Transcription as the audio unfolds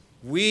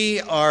We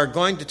are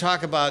going to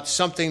talk about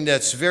something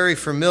that's very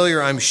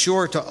familiar, I'm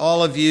sure, to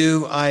all of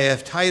you. I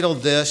have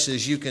titled this,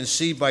 as you can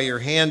see by your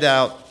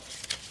handout,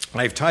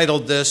 I've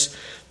titled this,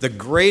 The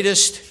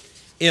Greatest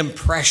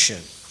Impression.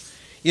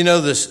 You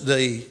know,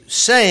 the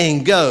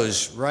saying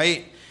goes,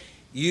 right?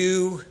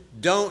 You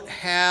don't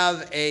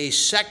have a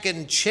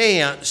second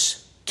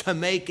chance to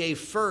make a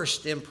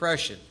first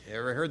impression. You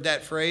ever heard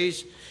that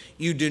phrase?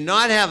 You do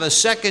not have a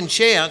second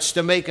chance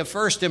to make a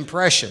first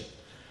impression.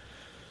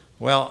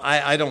 Well,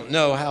 I don't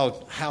know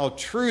how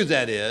true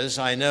that is.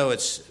 I know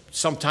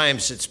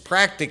sometimes it's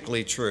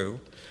practically true.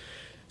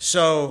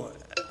 So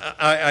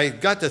I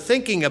got to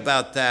thinking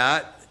about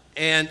that,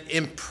 and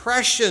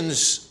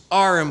impressions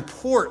are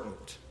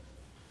important.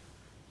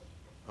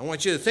 I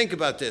want you to think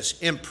about this.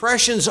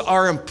 Impressions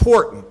are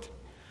important,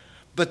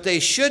 but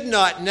they should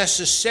not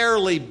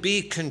necessarily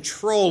be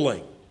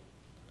controlling.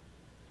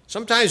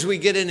 Sometimes we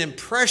get an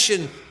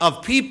impression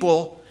of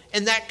people,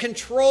 and that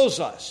controls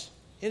us,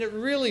 and it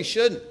really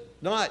shouldn't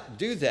not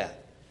do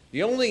that.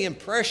 The only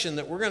impression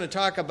that we're going to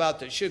talk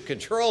about that should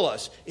control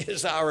us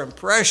is our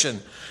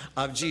impression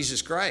of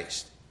Jesus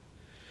Christ.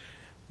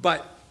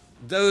 But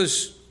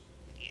those,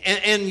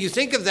 and you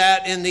think of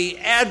that in the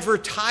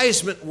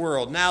advertisement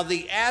world. Now,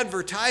 the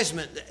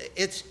advertisement,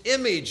 it's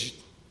image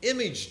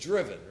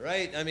driven,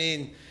 right? I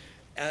mean,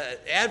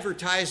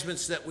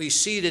 advertisements that we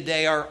see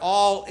today are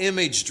all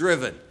image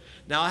driven.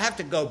 Now, I have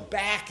to go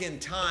back in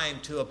time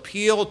to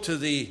appeal to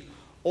the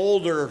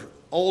older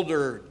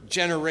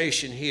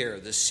generation here,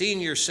 the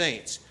senior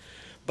saints.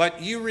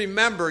 But you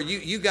remember,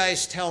 you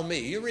guys tell me,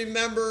 you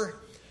remember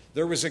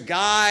there was a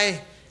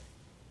guy,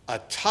 a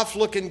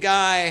tough-looking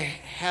guy,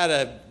 had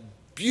a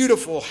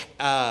beautiful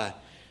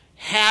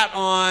hat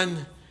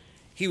on.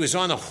 He was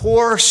on a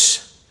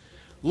horse,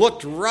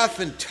 looked rough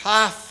and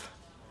tough.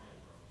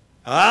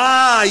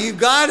 Ah, you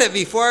got it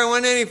before I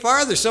went any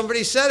farther.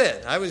 Somebody said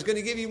it. I was going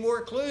to give you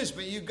more clues,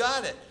 but you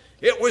got it.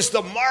 It was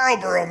the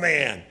Marlboro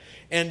Man.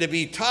 And to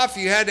be tough,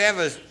 you had to have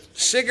a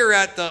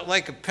cigarette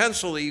like a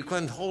pencil that you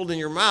couldn't hold in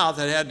your mouth.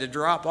 It had to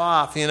drop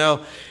off, you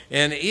know.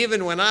 And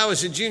even when I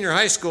was in junior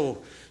high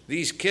school,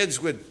 these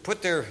kids would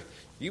put their,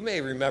 you may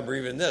remember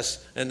even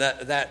this, and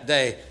that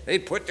day,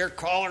 they'd put their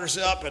collars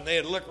up and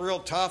they'd look real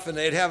tough and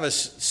they'd have a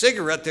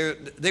cigarette.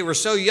 They were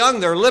so young,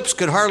 their lips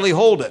could hardly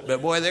hold it.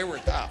 But boy, they were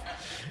tough,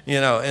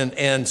 you know. And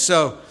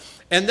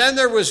then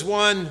there was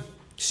one,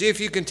 see if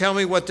you can tell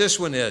me what this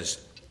one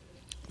is.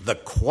 The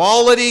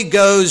quality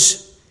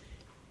goes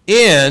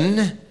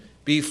in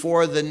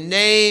before the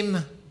name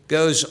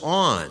goes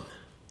on.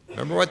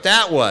 Remember what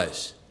that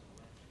was?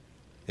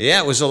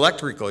 Yeah, it was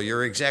electrical.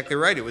 You're exactly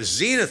right. It was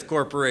Zenith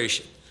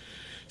Corporation.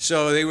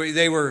 So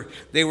they were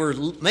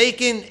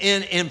making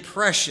an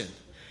impression,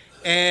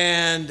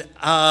 and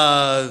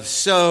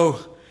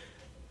so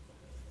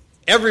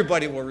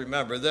everybody will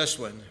remember this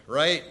one,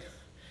 right?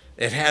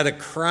 It had a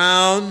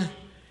crown,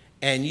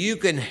 and you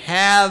can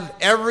have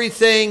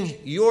everything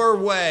your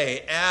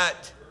way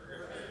at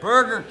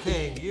Burger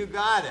King. You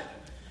got it.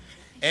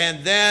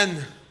 And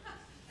then,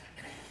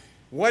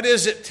 what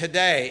is it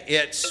today?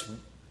 It's,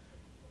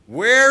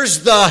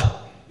 where's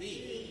the...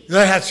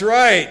 That's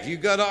right. You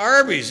go to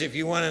Arby's if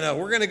you want to know.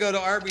 We're going to go to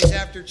Arby's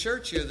after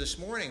church here this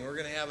morning. We're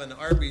going to have an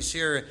Arby's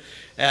here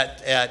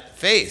at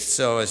Faith.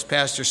 So as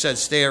Pastor said,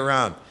 stay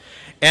around.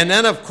 And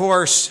then, of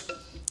course,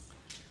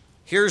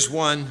 here's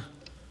one.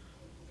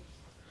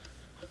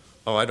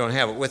 Oh, I don't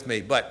have it with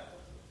me, but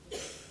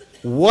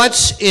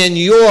what's in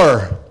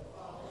your...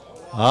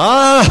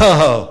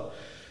 Oh,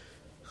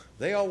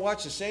 they all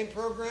watch the same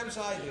programs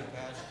I do,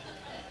 Pastor.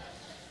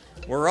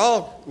 We're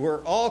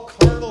all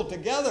carnal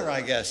together,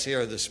 I guess,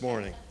 here this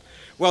morning.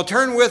 Well,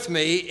 turn with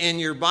me in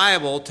your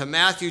Bible to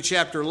Matthew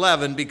chapter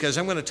 11, because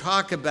I'm going to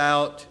talk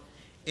about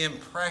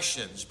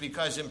impressions,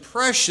 because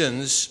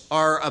impressions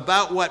are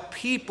about what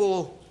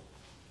people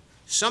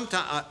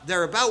sometimes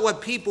they're about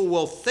what people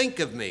will think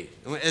of me.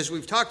 As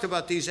we've talked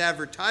about these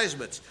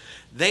advertisements,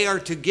 they are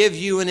to give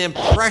you an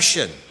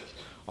impression.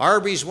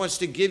 Arby's wants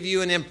to give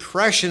you an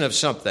impression of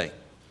something.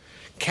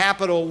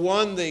 Capital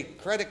One, the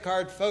credit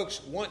card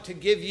folks, want to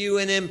give you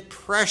an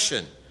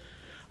impression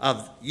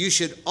of, you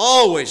should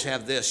always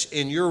have this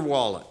in your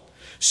wallet.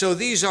 So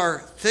these are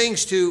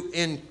things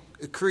to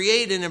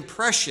create an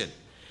impression.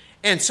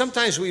 And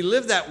sometimes we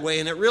live that way,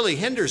 and it really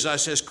hinders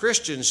us as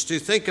Christians to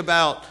think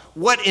about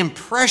what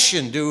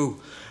impression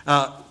do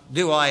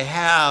I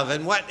have,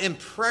 and what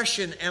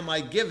impression am I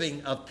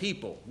giving of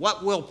people?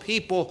 What will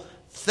people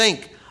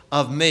think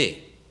of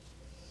me?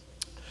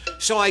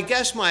 So I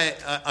guess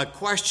a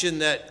question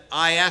that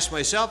I asked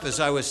myself as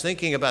I was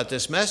thinking about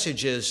this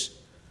message is,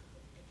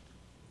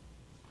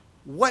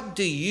 what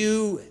do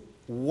you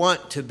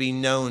want to be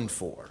known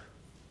for?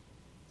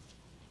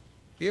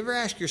 Do you ever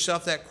ask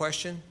yourself that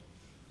question?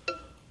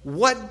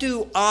 What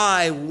do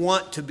I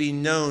want to be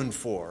known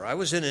for? I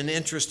was in an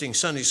interesting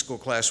Sunday school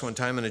class one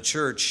time in a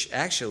church.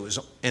 Actually, it was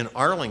in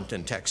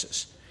Arlington,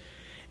 Texas.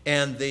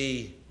 And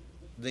the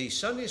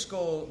Sunday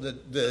school,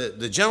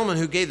 the gentleman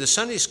who gave the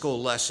Sunday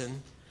school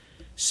lesson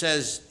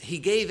says he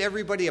gave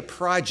everybody a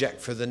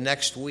project for the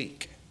next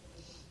week.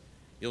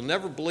 You'll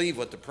never believe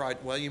what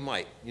well, you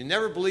might. You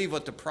never believe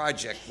what the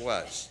project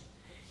was.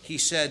 He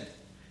said,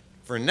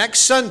 for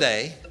next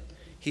Sunday,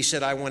 he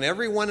said, I want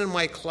everyone in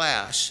my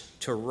class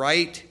to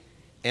write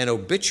an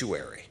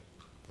obituary.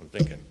 I'm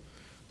thinking,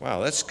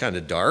 wow, that's kind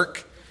of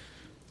dark.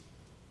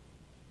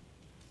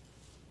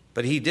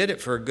 But he did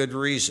it for a good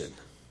reason.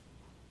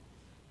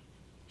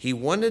 He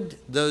wanted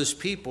those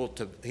people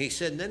to, he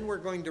said, then we're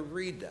going to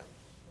read them.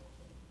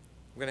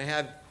 We're going to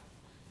have,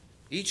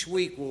 each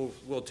week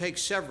we'll take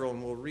several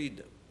and we'll read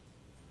them.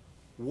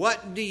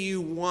 What do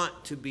you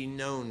want to be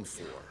known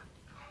for?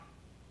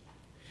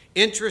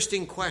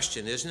 Interesting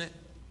question, isn't it?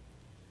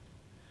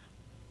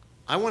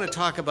 I want to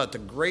talk about the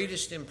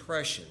greatest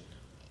impression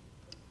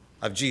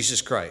of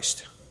Jesus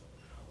Christ.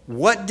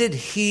 What did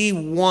he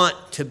want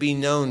to be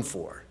known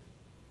for?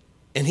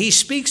 And he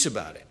speaks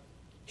about it.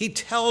 He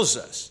tells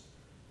us,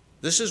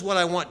 this is what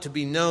I want to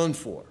be known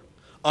for.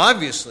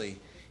 Obviously,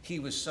 he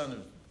was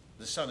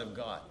the Son of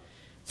God.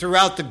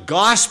 Throughout the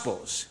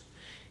Gospels,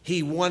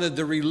 he wanted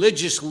the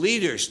religious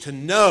leaders to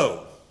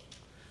know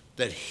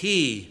that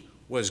he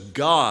was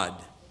God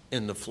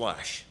in the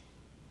flesh.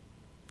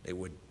 They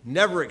would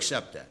never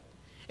accept that.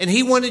 And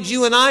he wanted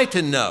you and I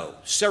to know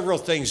several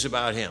things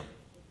about him.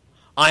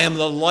 I am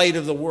the light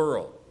of the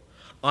world.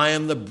 I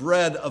am the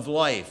bread of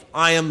life.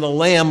 I am the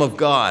Lamb of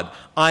God.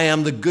 I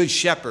am the good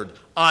shepherd.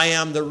 I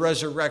am the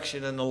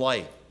resurrection and the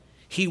life.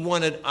 He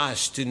wanted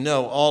us to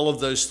know all of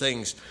those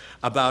things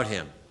about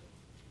him.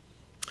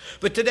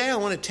 But today I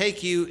want to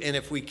take you, and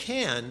if we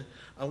can,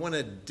 I want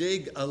to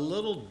dig a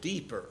little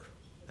deeper.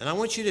 And I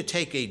want you to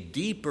take a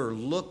deeper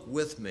look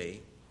with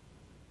me,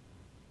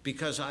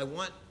 because I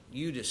want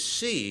you to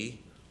see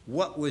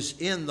what was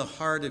in the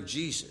heart of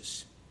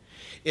Jesus.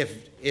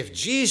 If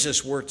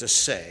Jesus were to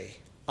say,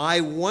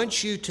 I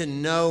want you to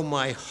know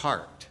my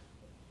heart.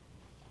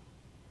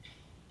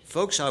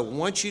 Folks, I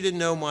want you to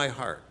know my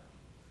heart.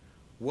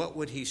 What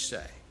would he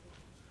say?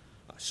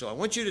 So I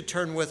want you to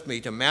turn with me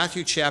to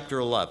Matthew chapter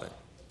 11.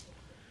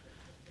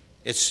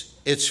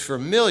 It's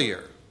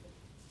familiar,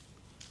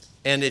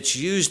 and it's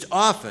used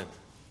often,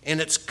 and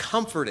it's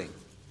comforting.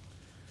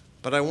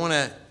 But I want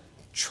to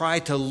try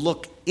to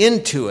look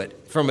into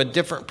it from a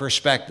different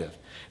perspective.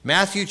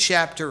 Matthew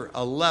chapter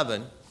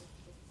 11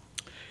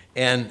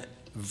 and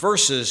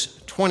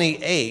verses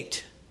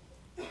 28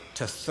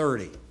 to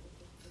 30.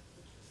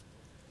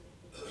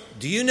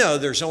 Do you know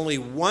there's only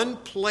one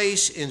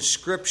place in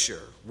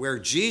Scripture where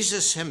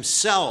Jesus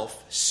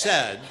himself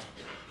said,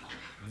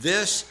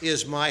 this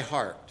is my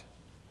heart?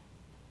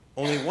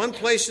 Only one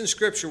place in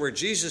Scripture where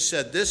Jesus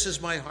said, this is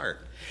my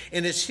heart.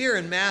 And it's here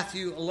in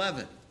Matthew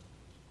 11.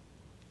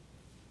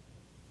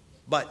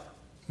 But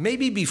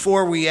maybe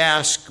before we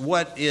ask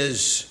what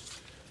is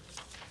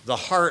the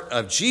heart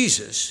of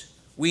Jesus,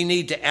 we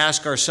need to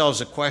ask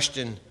ourselves a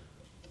question.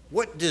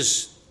 What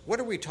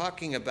are we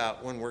talking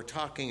about when we're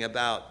talking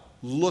about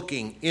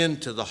looking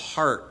into the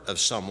heart of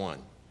someone?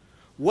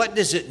 What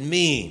does it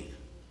mean?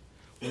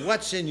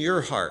 What's in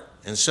your heart?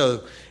 And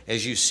so,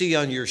 as you see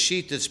on your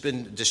sheet that's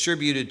been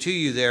distributed to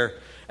you there,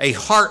 a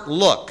heart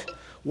look.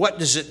 What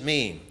does it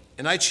mean?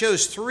 And I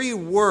chose 3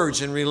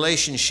 words in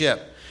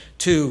relationship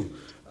to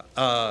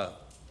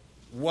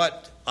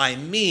what I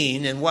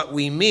mean and what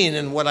we mean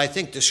and what I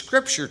think the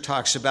Scripture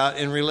talks about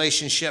in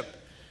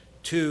relationship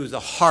to the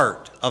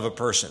heart of a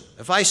person.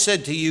 If I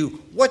said to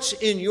you, what's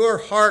in your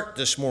heart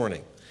this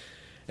morning?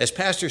 As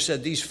Pastor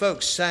said, these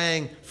folks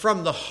sang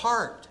from the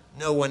heart.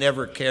 No one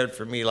ever cared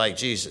for me like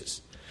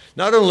Jesus.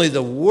 Not only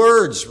the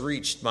words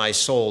reached my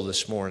soul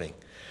this morning,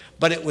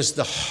 but it was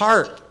the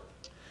heart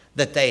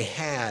that they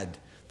had,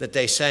 that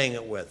they sang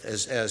it with,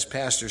 as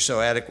Pastor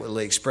so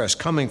adequately expressed,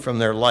 coming from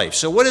their life.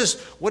 So what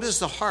is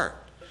the heart?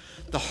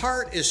 The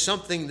heart is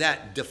something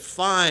that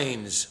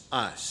defines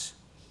us.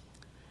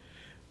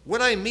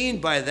 What I mean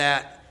by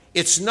that,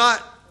 it's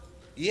not,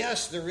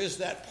 yes, there is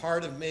that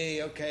part of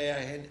me,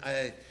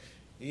 okay,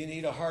 you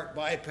need a heart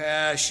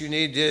bypass, you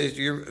need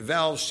your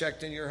valves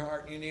checked in your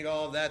heart, you need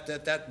all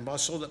that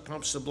muscle that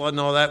pumps the blood and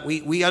all that.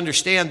 We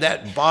understand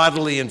that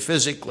bodily and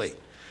physically.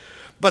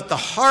 But the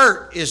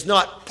heart is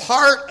not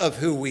part of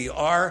who we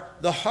are.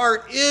 The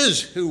heart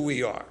is who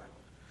we are.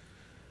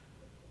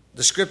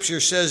 The Scripture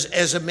says,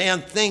 as a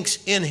man thinks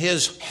in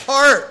his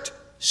heart,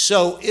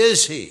 so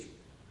is he.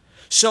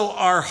 So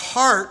our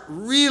heart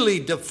really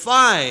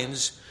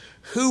defines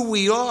who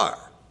we are.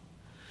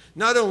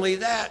 Not only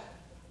that,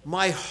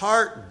 my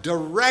heart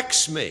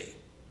directs me.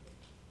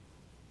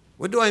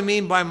 What do I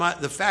mean by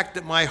the fact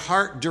that my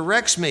heart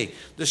directs me?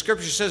 The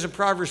Scripture says in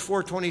Proverbs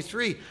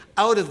 4:23,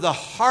 out of the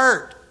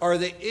heart are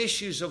the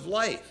issues of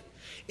life.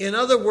 In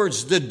other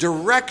words, the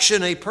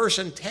direction a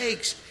person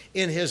takes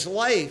in his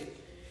life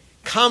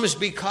comes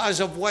because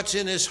of what's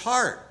in his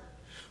heart.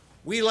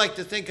 We like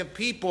to think of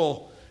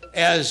people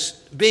as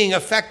being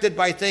affected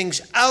by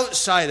things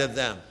outside of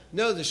them.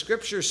 No, the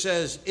Scripture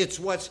says it's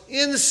what's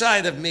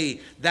inside of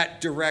me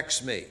that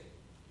directs me.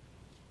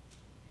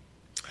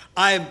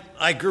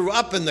 I grew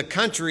up in the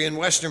country in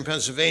western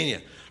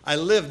Pennsylvania. I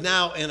live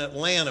now in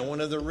Atlanta.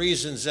 One of the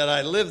reasons that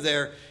I live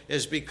there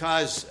is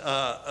because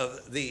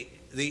of the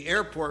the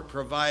airport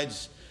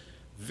provides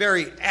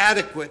very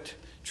adequate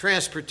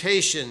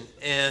transportation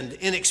and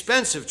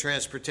inexpensive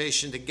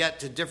transportation to get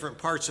to different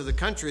parts of the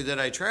country that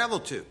I travel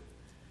to.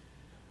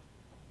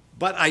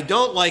 But I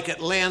don't like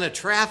Atlanta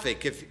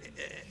traffic.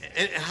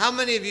 How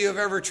many of you have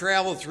ever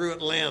traveled through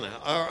Atlanta?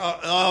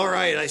 All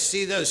right, I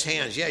see those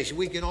hands. Yes,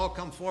 we can all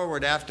come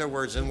forward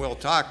afterwards and we'll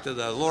talk to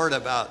the Lord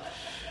about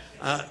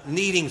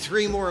needing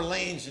 3 more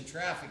lanes in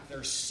traffic.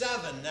 There's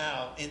 7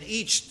 now in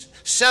each,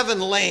 7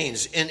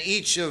 lanes in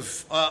each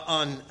of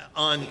on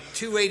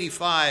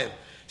 285.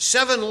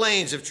 7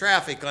 lanes of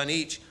traffic on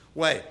each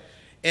way.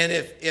 And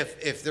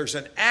if there's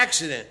an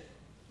accident,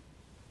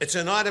 it's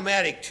an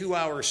automatic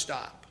 2-hour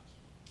stop.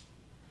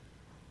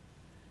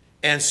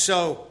 And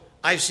so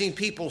I've seen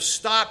people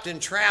stopped in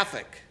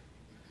traffic.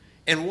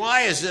 And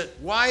why is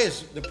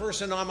the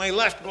person on my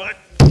left going?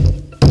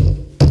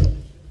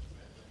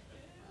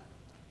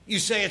 You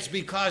say it's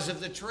because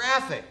of the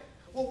traffic.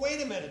 Well,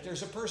 wait a minute.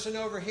 There's a person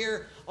over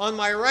here on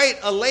my right,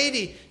 a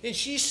lady, and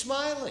she's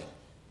smiling.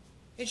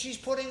 And she's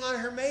putting on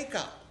her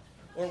makeup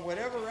or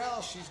whatever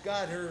else. She's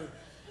got her,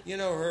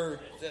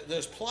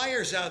 those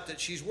pliers out that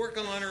she's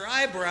working on her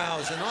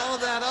eyebrows and all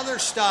of that other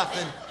stuff.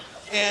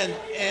 And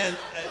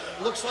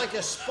looks like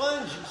a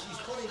sponge, and she's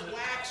putting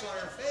wax on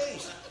her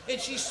face, and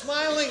she's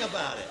smiling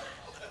about it.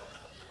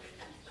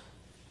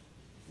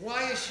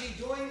 Why is she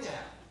doing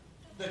that?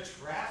 The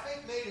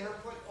traffic made her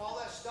put all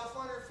that stuff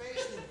on her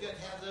face and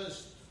have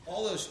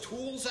all those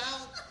tools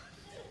out?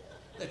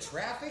 The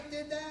traffic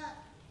did that?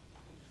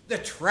 The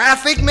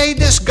traffic made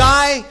this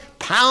guy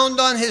pound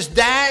on his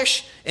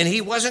dash, and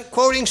he wasn't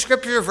quoting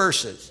scripture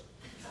verses.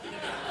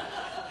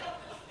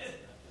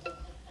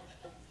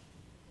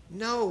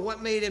 No,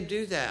 what made him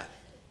do that?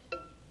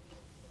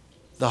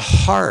 The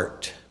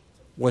heart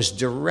was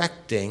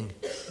directing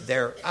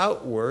their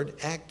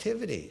outward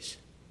activities.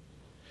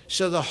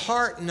 So the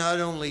heart not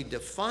only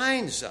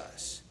defines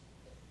us,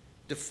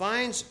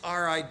 defines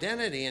our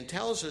identity and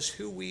tells us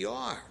who we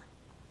are.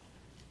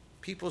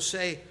 People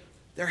say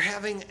they're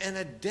having an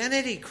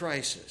identity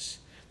crisis.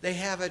 They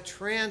have a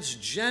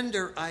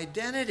transgender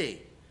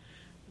identity.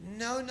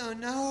 No.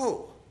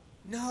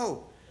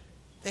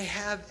 They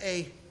have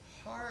a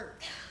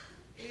heart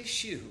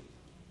issue,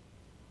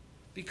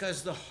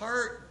 because the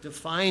heart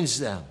defines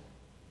them.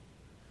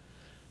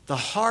 The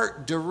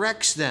heart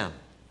directs them.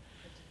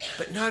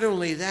 But not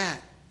only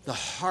that, the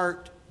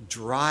heart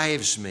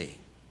drives me.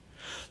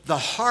 The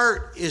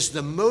heart is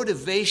the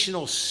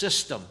motivational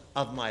system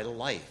of my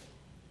life.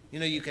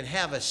 You can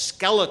have a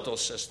skeletal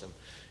system.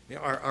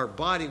 Our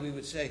body, we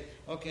would say,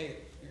 okay,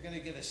 you're going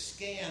to get a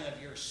scan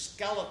of your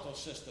skeletal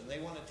system. They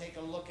want to take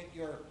a look at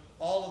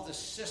all of the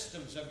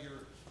systems of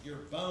your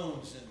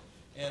bones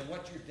and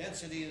what your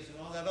density is and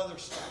all that other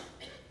stuff.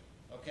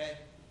 Okay?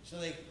 So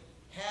they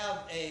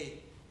have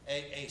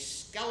a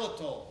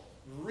skeletal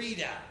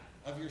readout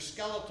of your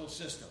skeletal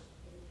system.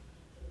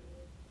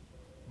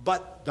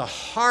 But the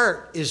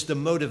heart is the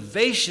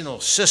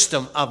motivational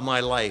system of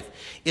my life.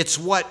 It's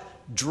what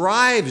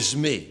drives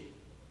me.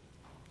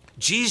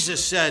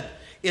 Jesus said,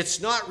 it's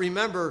not,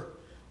 remember,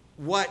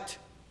 what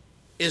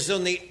is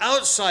on the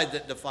outside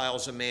that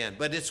defiles a man,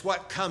 but it's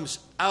what comes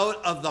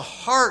out of the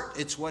heart.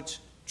 It's what's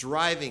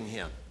driving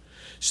him.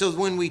 So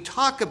when we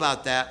talk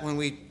about that, when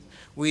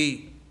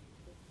we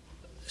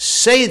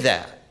say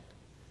that,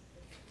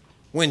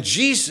 when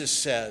Jesus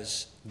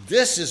says,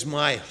 this is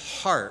my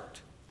heart,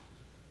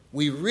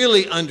 we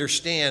really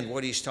understand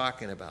what he's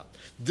talking about.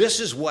 This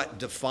is what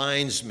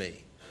defines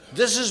me.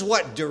 This is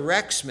what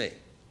directs me.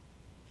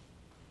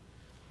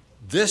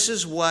 This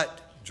is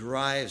what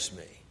drives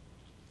me.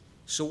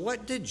 So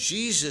what did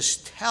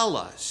Jesus tell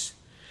us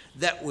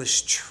that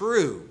was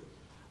true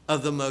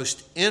of the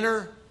most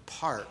inner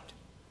part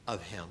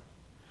of him?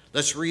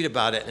 Let's read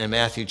about it in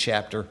Matthew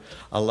chapter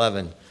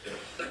 11,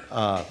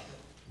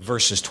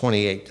 verses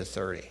 28 to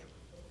 30.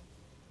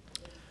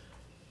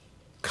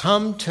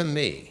 Come to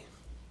me,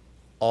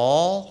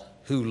 all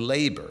who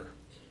labor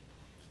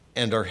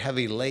and are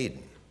heavy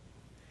laden,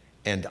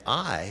 and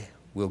I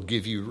will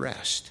give you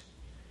rest.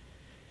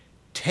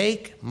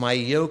 Take my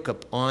yoke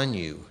upon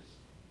you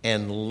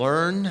and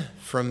learn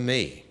from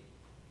me.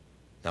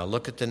 Now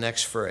look at the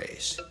next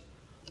phrase.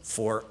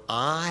 For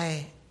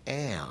I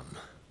am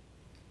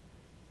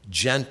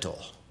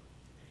gentle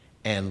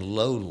and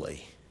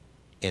lowly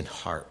in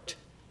heart,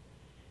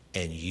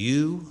 and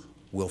you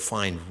will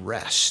find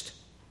rest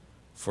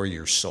for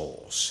your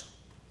souls.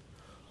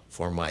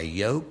 For my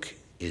yoke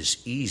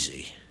is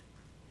easy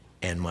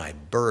and my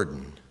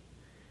burden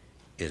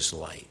is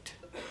light.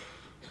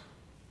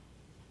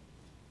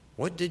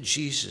 What did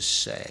Jesus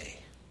say?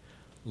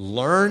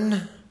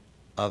 Learn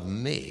of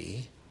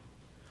me,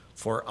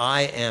 for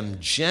I am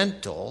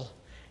gentle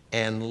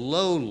and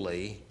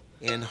lowly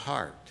in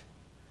heart.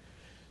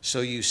 So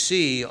you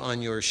see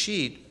on your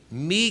sheet,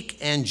 meek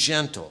and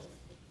gentle.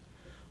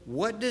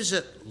 What does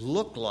it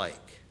look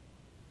like?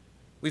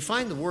 We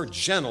find the word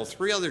gentle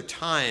 3 other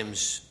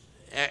times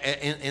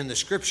in the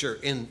scripture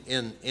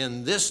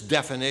in this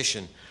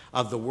definition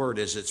of the word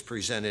as it's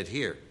presented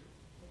here.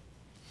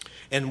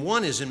 And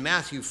one is in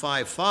Matthew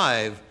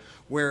 5:5,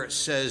 where it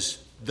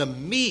says, the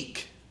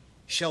meek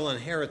shall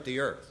inherit the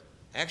earth.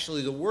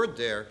 Actually, the word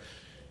there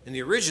in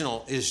the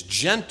original is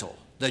gentle.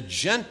 The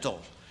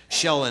gentle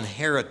shall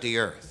inherit the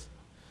earth.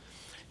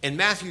 In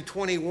Matthew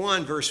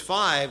 21, verse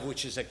 5,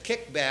 which is a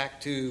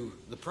kickback to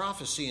the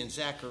prophecy in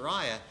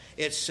Zechariah,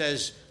 it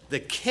says,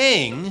 the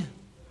king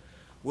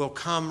will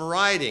come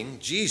riding,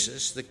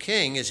 Jesus, the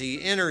king, as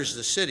he enters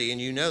the city, and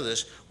you know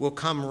this, will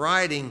come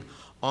riding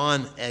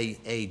on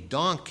a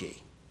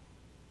donkey.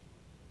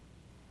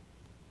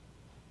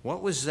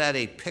 What was that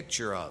a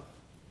picture of?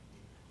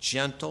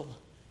 Gentle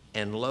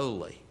and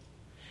lowly.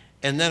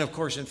 And then, of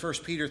course, in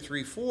 1 Peter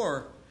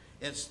 3:4,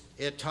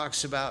 it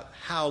talks about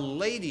how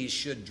ladies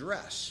should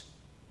dress.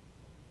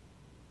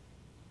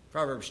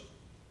 1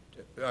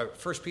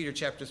 Peter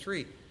chapter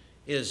 3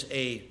 is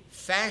a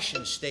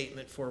fashion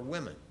statement for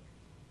women,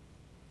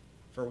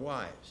 for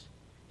wives.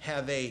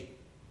 Have a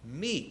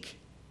meek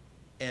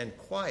and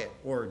quiet,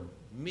 or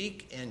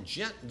meek and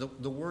gentle.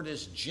 The word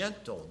is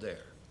gentle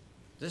there.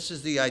 This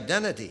is the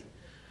identity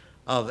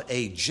of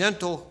a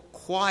gentle,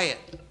 quiet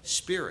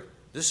spirit.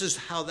 This is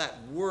how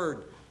that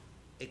word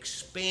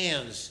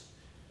expands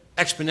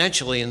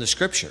exponentially in the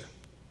Scripture.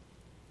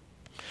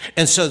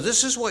 And so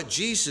this is what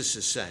Jesus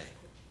is saying.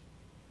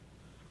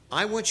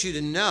 I want you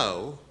to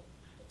know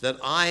that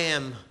I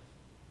am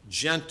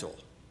gentle.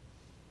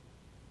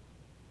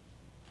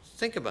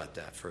 Think about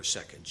that for a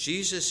second.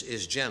 Jesus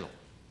is gentle.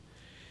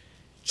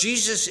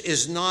 Jesus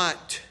is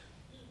not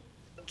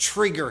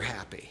trigger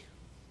happy.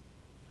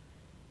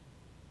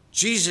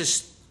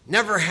 Jesus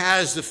never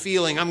has the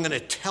feeling, I'm going to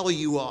tell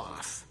you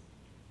off.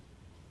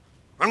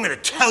 I'm going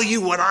to tell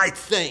you what I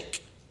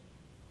think.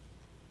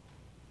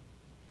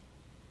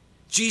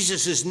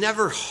 Jesus is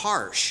never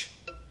harsh,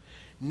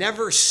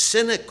 never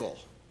cynical,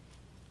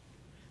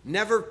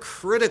 never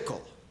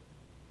critical.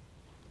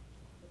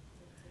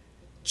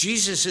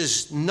 Jesus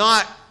is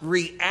not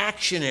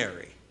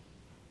reactionary.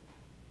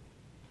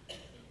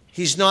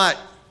 He's not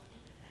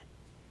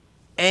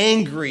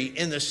angry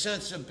in the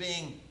sense of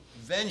being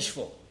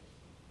vengeful.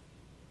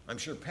 I'm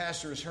sure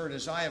Pastor has heard,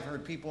 as I have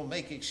heard, people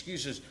make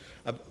excuses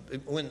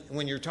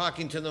when you're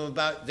talking to them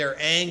about their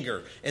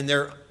anger, and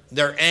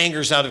their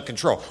anger's out of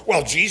control.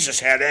 Well,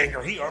 Jesus had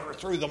anger. He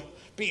overthrew the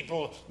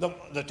people,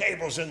 the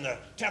tables in the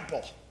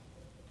temple.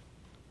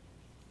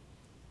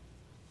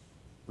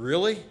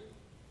 Really?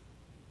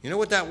 You know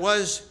what that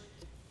was?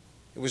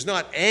 It was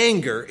not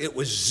anger, it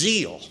was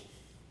zeal.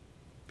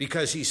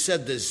 Because he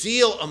said, the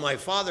zeal of my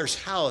Father's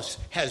house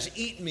has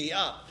eaten me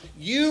up.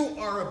 You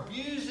are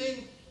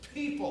abusing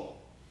people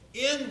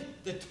in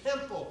the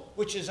temple,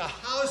 which is a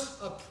house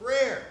of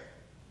prayer.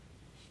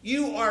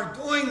 You are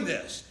doing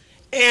this.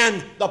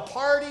 And the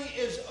party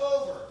is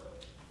over.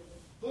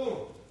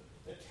 Boom.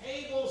 The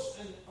tables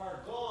are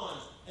gone,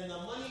 and the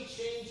money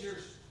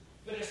changers,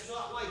 but it's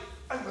not like,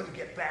 I'm going to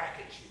get back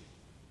at you.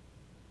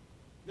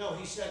 No,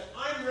 he said,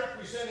 I'm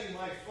representing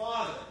my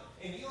Father,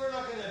 and you are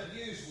not going to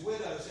abuse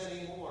widows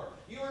anymore.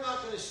 You are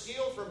not going to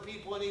steal from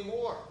people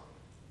anymore.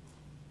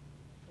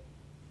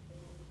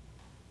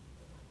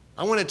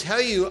 I want to tell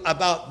you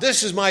about,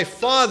 this is my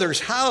Father's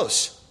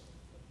house.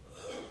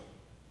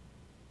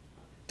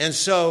 And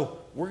so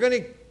we're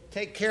going to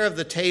take care of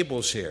the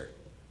tables here.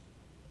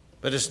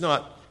 But it's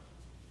not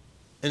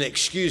an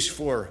excuse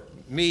for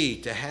me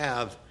to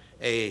have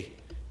a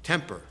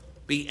temper.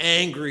 Be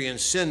angry and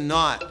sin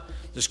not.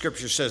 The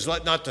Scripture says,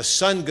 let not the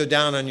sun go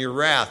down on your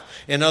wrath.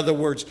 In other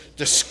words,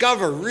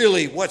 discover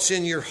really what's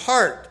in your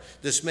heart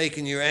that's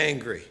making you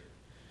angry.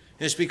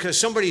 And it's because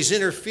somebody's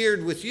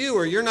interfered with you,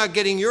 or you're not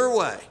getting your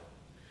way.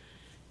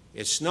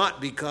 It's not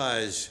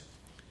because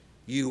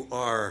you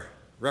are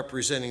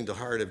representing the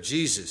heart of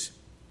Jesus,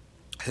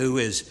 who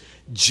is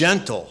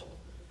gentle.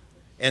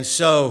 And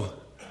so,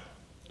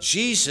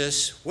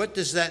 Jesus, what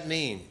does that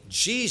mean?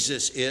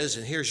 Jesus is,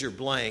 and here's your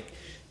blank,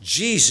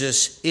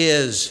 Jesus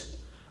is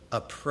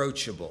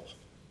approachable.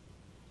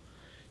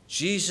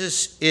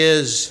 Jesus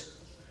is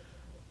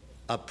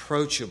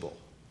approachable.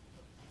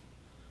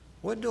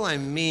 What do I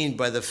mean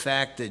by the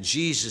fact that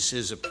Jesus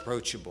is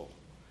approachable?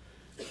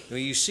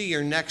 When you see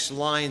your next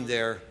line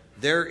there,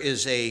 there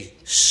is a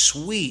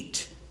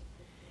sweet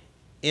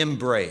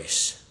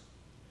embrace.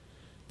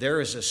 There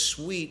is a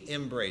sweet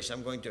embrace.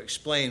 I'm going to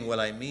explain what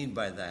I mean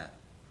by that.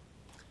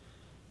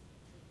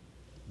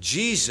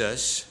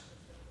 Jesus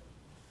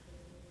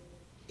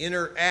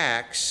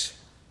interacts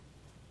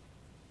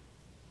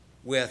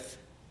with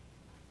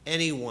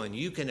anyone.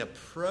 You can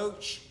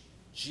approach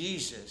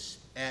Jesus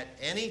at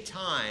any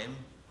time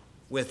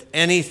with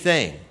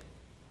anything.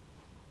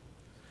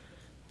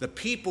 The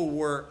people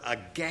were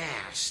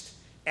aghast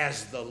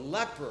as the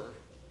leper,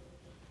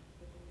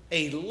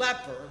 a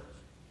leper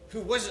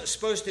who wasn't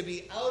supposed to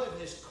be out of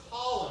his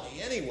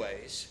colony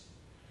anyways,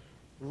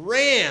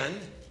 ran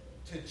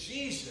to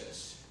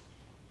Jesus.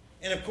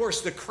 And of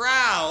course the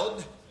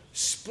crowd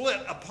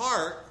split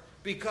apart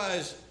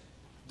because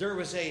there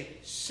was a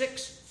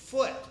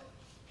 6-foot,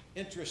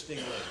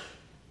 interestingly,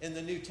 in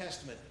the New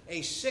Testament,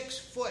 a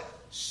 6-foot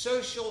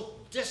social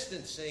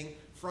distancing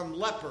from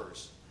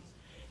lepers.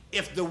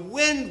 If the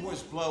wind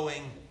was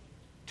blowing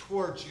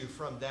towards you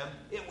from them,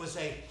 it was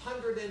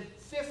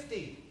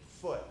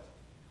 150-foot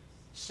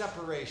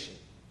separation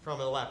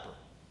from a leper.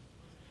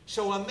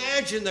 So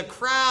imagine the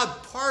crowd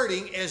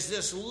parting as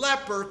this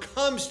leper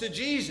comes to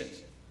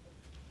Jesus.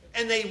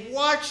 And they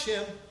watch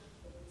him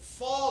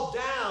fall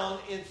down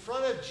in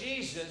front of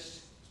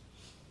Jesus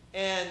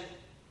and,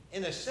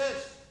 in a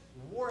sense,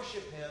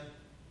 worship him.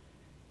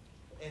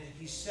 And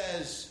he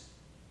says,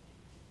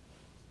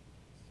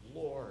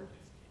 Lord,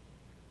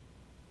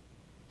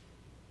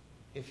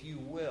 if you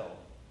will,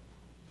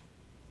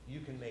 you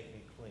can make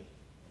me clean.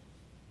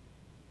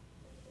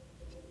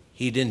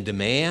 He didn't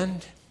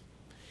demand.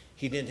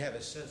 He didn't have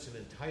a sense of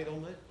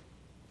entitlement.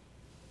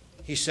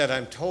 He said,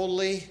 I'm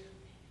totally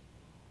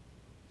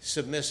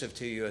submissive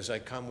to you as I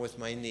come with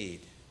my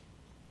need.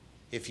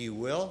 If you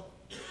will,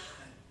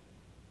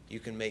 you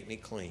can make me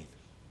clean.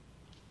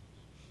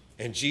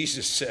 And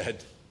Jesus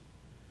said,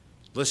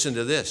 listen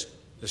to this.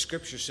 The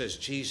scripture says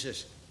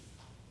Jesus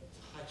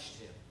touched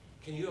him.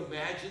 Can you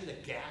imagine the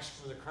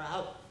gasp from the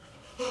crowd?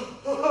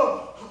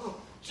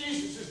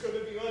 Jesus is going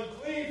to be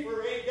unclean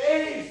for 8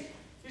 days.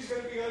 He's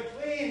going to be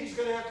unclean. He's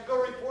going to have to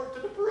go report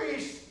to the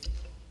priest.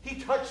 He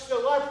touched the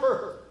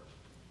leper.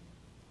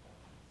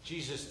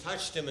 Jesus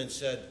touched him and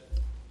said,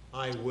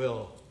 I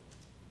will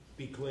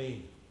be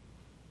clean.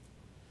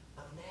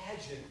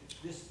 Imagine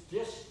this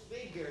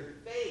disfigured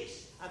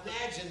face.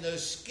 Imagine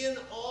those skin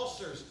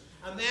ulcers.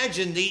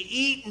 Imagine the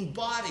eaten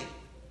body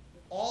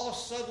all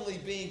suddenly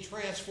being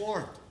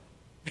transformed.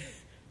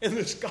 And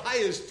this guy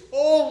is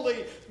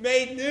totally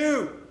made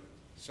new.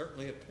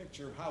 Certainly a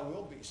picture of how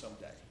we'll be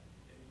someday.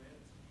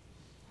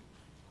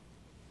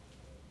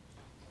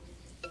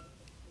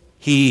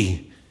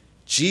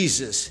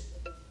 Jesus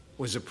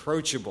was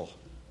approachable.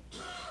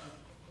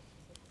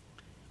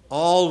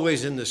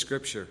 Always in the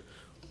scripture,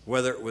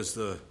 whether it was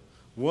the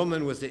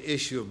woman with the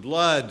issue of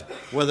blood,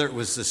 whether it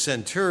was the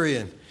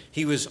centurion,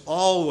 he was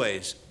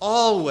always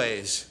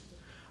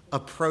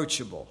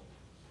approachable.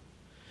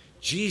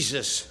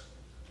 Jesus,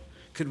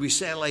 could we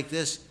say it like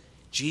this?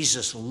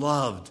 Jesus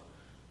loved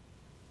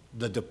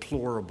the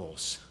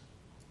deplorables.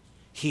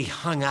 He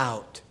hung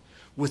out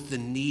with the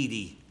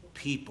needy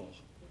people.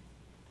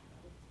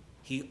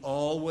 He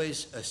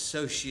always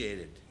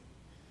associated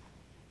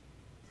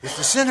with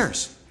the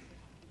sinners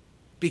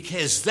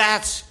because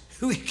that's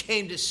who he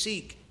came to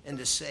seek and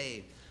to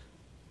save,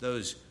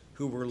 those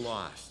who were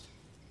lost.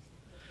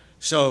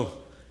 So,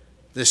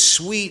 the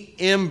sweet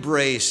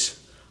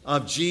embrace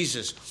of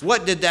Jesus.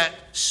 What did that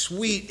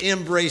sweet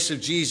embrace of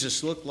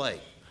Jesus look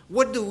like?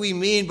 What do we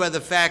mean by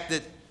the fact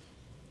that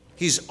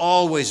he's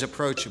always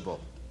approachable?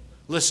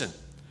 Listen,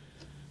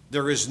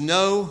 there is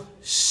no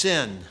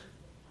sin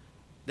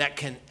that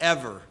can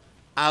ever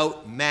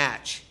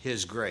outmatch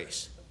his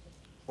grace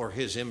or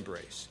his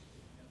embrace.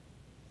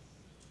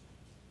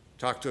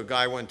 Talked to a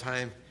guy one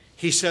time.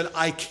 He said,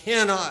 I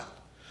cannot,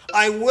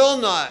 I will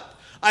not,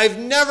 I've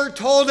never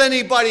told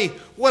anybody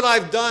what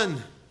I've done.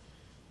 And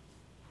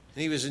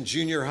he was in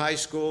junior high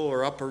school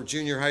or upper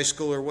junior high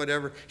school or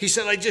whatever. He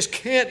said, I just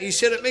can't. He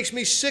said, it makes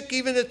me sick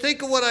even to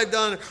think of what I've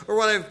done or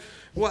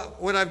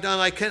what I've done.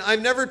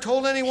 I've never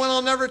told anyone,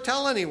 I'll never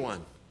tell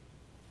anyone.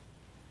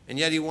 And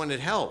yet he wanted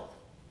help.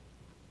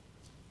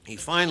 He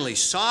finally,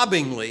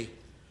 sobbingly,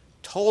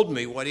 told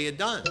me what he had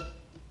done.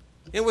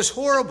 It was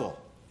horrible.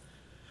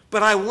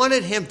 But I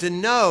wanted him to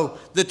know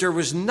that there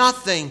was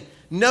nothing,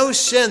 no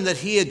sin that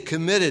he had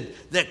committed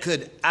that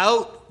could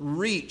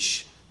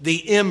outreach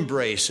the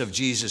embrace of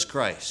Jesus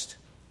Christ.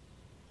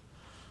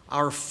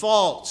 Our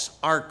faults,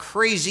 our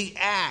crazy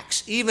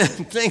acts, even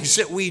things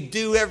that we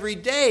do every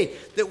day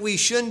that we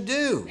shouldn't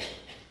do,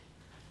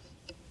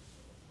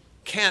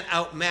 can't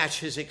outmatch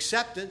his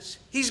acceptance.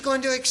 He's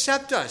going to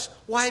accept us.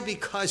 Why?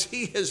 Because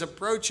he is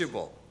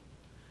approachable.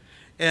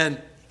 And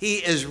he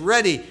is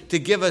ready to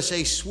give us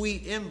a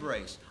sweet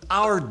embrace.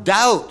 Our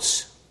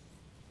doubts.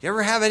 You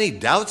ever have any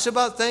doubts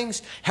about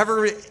things?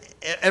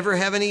 Ever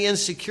have any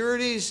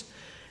insecurities?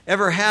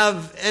 Ever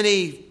have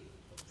any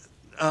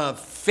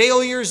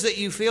failures that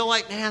you feel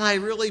like, man, I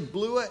really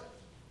blew it?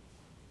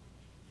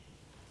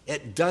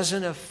 It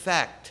doesn't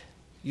affect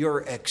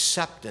your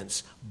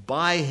acceptance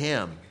by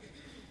him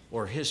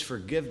or his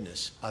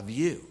forgiveness of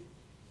you.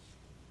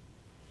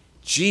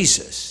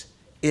 Jesus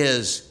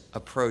is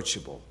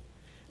approachable.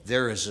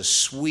 There is a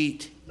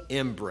sweet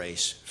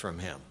embrace from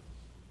him.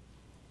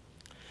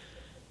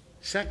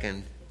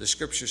 Second, the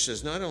scripture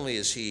says not only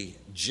is he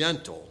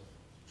gentle,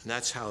 and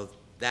that's how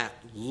that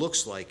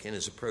looks like in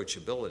his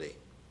approachability,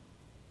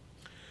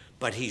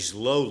 but he's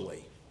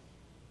lowly.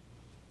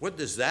 What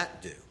does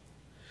that do?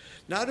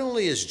 Not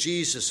only is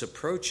Jesus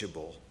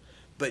approachable,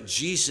 but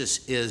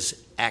Jesus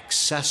is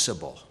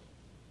accessible.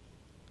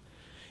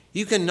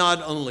 You can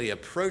not only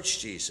approach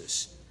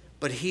Jesus,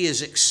 but he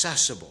is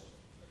accessible.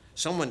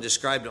 Someone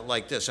described it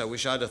like this. I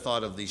wish I'd have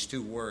thought of these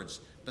two words.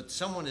 But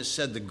someone has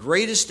said the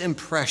greatest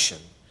impression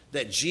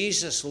that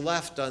Jesus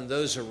left on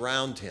those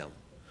around him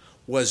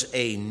was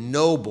a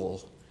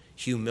noble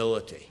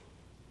humility.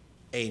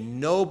 A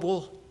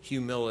noble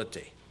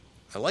humility.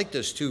 I like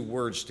those two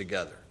words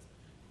together.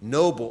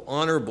 Noble,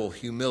 honorable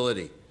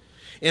humility.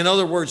 In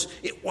other words,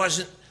 it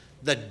wasn't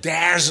the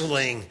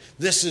dazzling,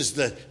 this is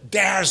the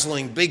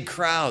dazzling big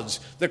crowds.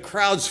 The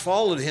crowds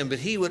followed him, but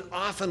he would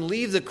often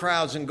leave the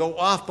crowds and go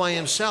off by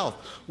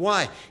himself.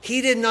 Why?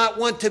 He did not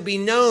want to be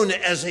known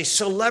as a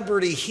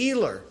celebrity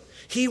healer.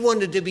 He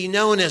wanted to be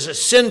known as a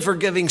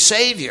sin-forgiving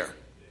Savior.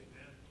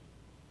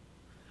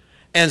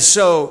 And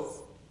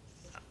so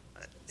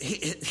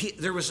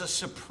there was a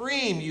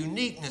supreme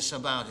uniqueness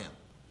about him.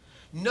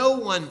 No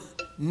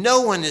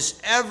one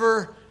has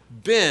ever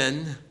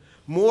been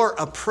more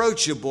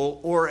approachable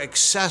or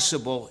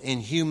accessible in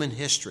human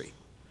history.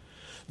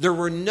 There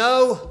were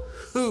no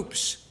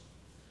hoops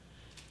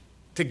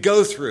to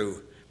go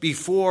through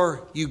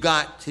before you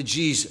got to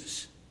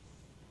Jesus.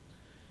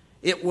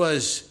 It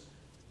was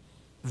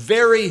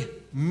very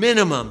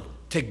minimum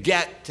to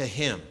get to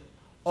him.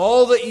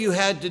 All that you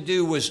had to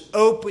do was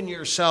open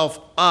yourself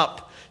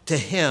up to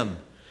him,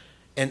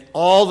 and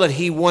all that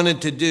he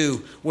wanted to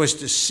do was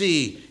to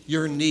see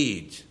your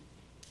needs.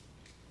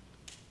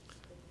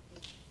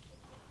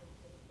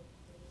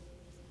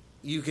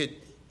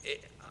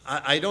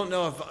 I don't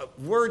know if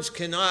words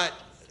cannot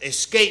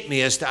escape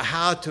me as to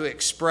how to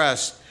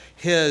express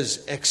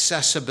his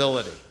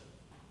accessibility.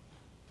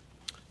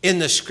 In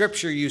the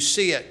scripture, you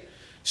see it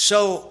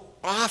so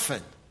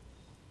often.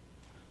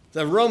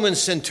 The Roman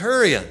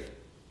centurion,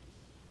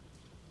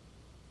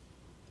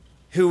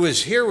 who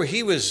was here, where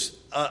he was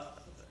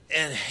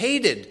and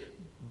hated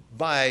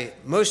by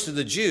most of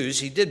the Jews.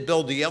 He did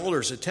build the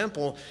elders a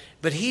temple,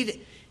 but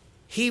he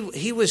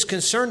was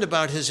concerned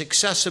about his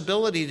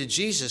accessibility to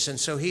Jesus, and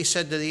so he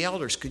said to the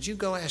elders, "Could you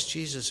go ask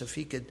Jesus if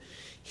he could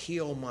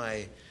heal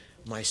my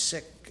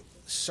sick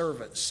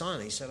servant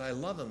son?" He said, "I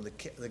love him.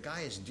 The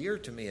guy is dear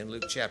to me," in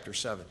Luke chapter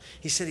 7.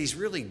 He said, "He's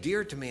really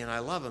dear to me, and I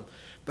love him,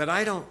 but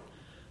I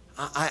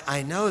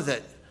know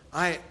that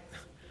I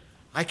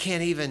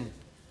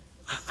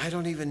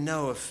don't even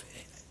know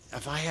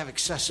if I have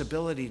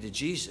accessibility to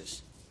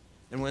Jesus."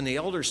 And when the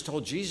elders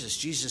told Jesus,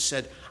 Jesus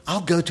said,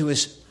 I'll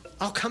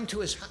come to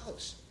his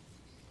house."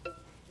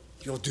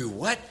 "You'll do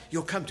what?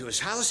 You'll come to his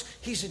house?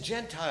 He's a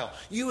Gentile.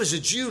 You as a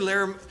Jew,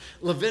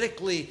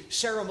 Levitically,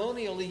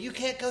 ceremonially, you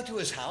can't go to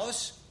his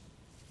house."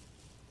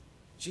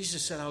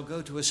 Jesus said, "I'll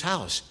go to his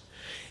house."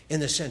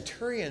 And the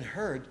centurion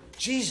heard,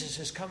 "Jesus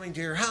is coming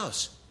to your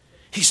house."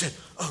 He said,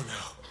 "Oh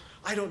no,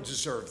 I don't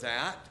deserve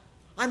that.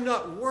 I'm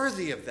not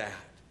worthy of that.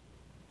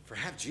 For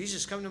have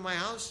Jesus come to my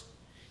house?"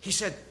 He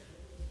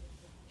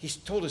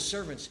told his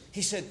servants,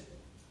 he said,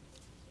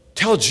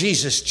 "Tell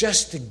Jesus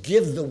just to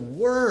give the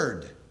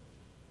word,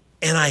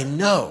 and I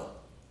know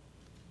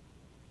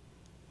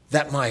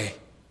that my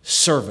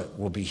servant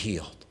will be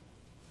healed."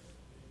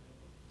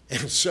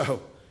 And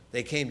so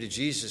they came to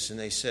Jesus and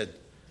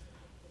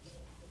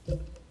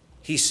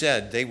he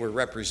said they were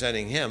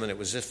representing him, and it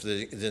was as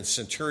if the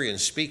centurion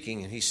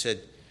speaking, and he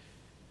said,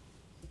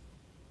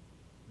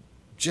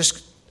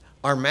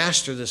 our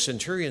master, the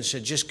centurion,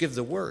 said, "Just give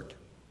the word,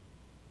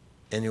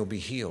 and he'll be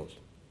healed."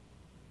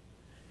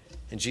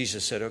 And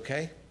Jesus said,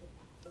 "Okay,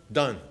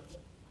 done.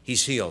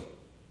 He's healed."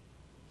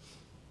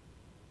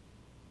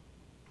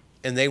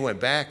 And they went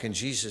back, and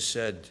Jesus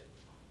said,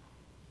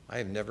 "I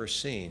have never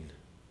seen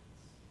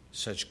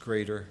such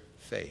greater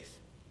faith.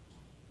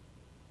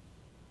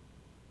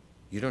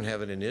 You don't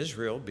have it in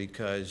Israel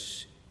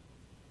because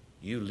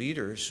you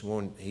leaders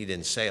won't," he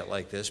didn't say it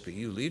like this, "but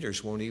you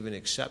leaders won't even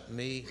accept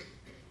me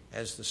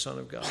as the Son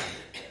of God.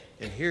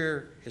 And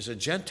here is a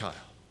Gentile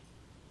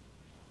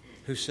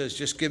who says,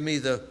 just give me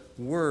the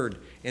word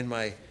and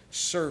my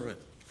servant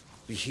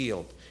be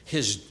healed."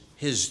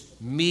 His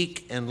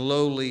meek and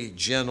lowly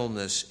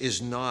gentleness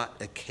is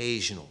not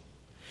occasional.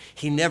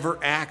 He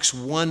never acts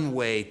one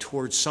way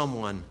toward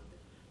someone,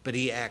 but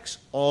he acts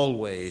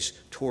always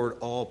toward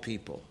all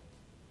people.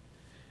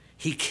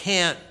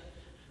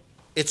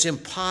 It's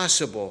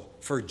impossible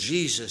for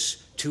Jesus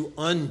to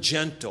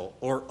ungentle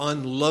or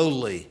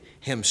unlowly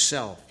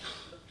himself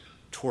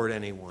toward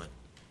anyone,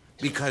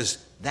 because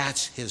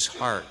that's his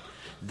heart.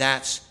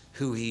 That's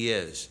who he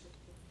is.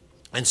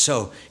 And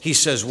so he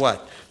says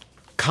what?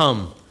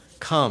 Come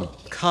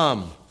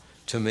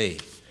to me.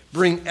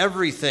 Bring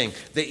everything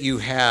that you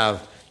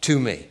have to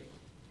me.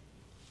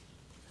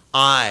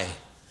 I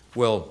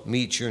will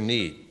meet your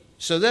need.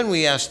 So then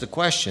we ask the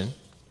question,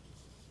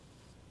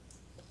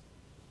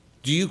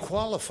 do you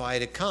qualify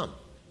to come?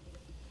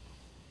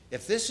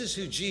 If this is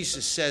who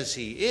Jesus says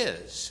he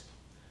is,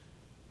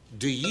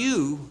 do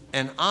you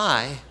and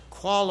I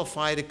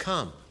qualify to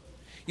come?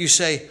 You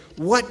say,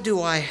 what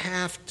do I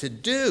have to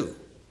do?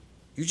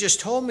 You just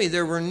told me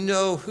there were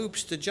no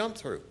hoops to jump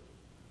through.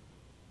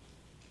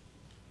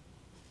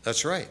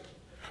 That's right.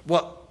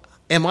 Well,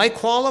 am I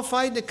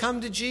qualified to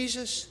come to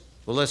Jesus?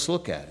 Well, let's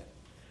look at it.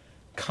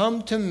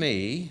 Come to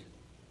me,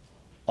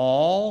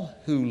 all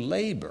who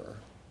labor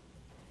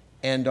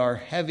and are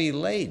heavy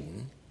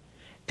laden,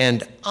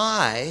 and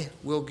I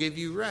will give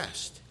you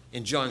rest.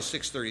 In John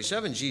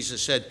 6:37,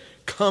 Jesus said,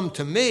 come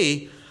to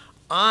me,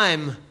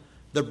 I'm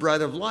the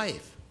bread of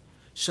life.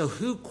 So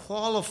who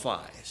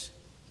qualifies?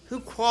 Who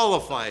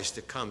qualifies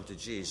to come to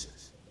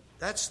Jesus?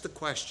 That's the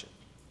question.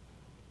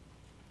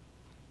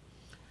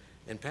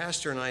 And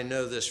Pastor and I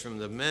know this from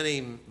the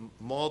many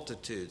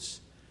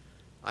multitudes.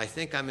 I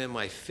think I'm in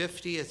my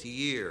 50th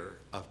year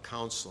of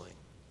counseling.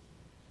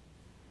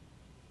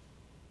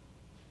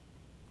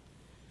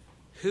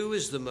 Who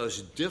is the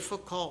most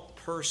difficult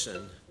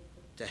person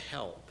to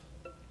help?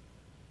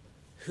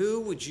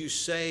 Who would you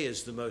say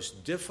is the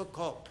most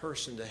difficult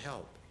person to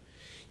help?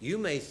 You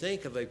may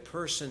think of a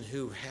person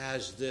who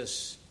has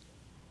this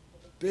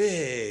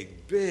big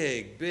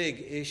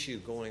issue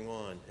going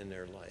on in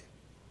their life.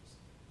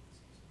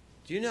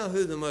 Do you know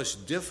who the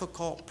most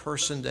difficult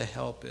person to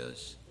help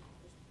is?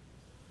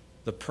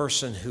 The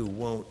person who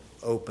won't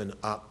open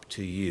up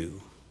to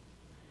you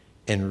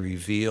and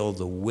reveal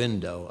the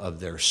window of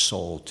their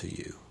soul to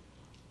you.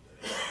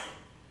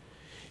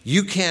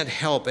 You can't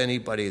help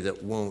anybody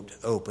that won't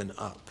open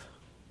up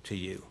to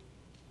you.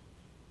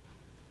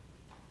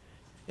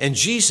 And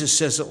Jesus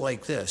says it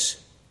like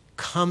this: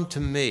 come to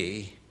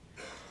me,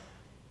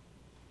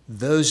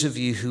 those of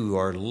you who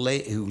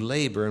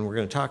labor, and we're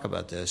going to talk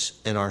about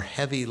this, and are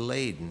heavy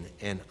laden,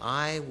 and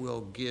I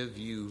will give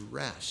you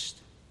rest.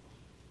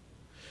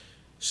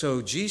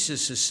 So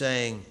Jesus is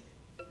saying,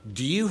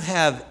 do you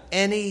have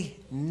any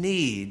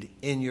need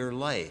in your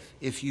life?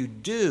 If you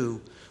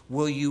do,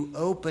 will you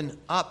open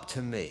up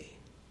to me?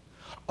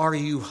 Are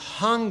you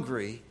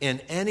hungry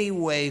in any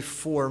way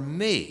for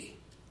me?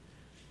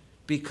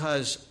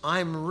 Because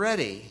I'm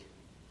ready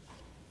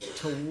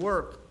to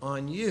work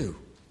on you.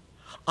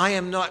 I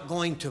am not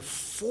going to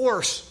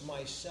force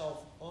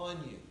myself on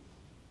you.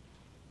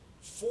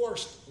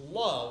 Forced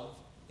love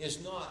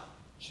is not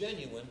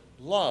genuine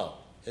love,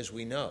 as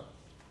we know.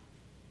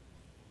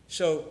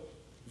 So,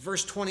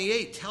 verse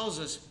 28 tells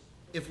us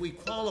if we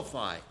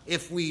qualify,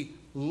 if we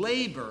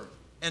labor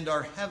and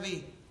are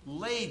heavy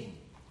laden.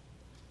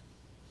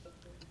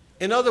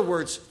 In other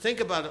words, think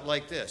about it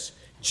like this.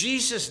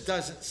 Jesus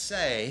doesn't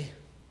say,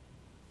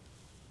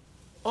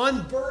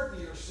 unburden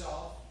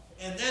yourself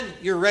and then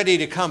you're ready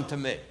to come to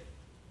me.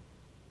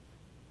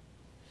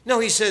 No,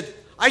 he said,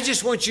 I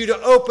just want you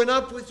to open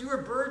up with your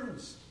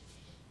burdens.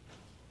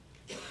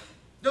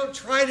 Don't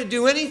try to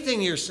do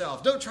anything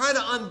yourself. Don't try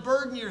to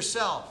unburden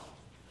yourself.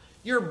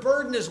 Your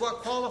burden is what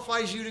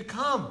qualifies you to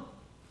come.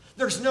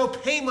 There's no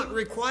payment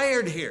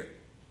required here.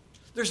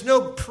 There's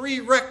no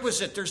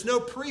prerequisite. There's no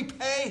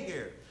prepay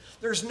here.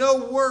 There's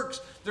no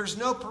works. There's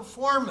no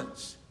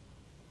performance.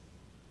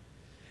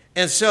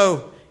 And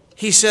so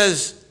he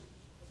says,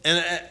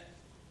 and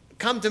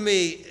come to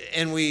me,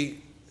 and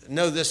we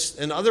know this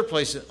in other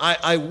places,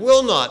 I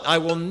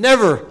will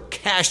never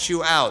cast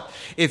you out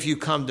if you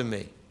come to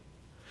me.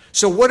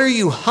 So what are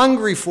you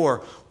hungry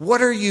for?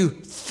 What are you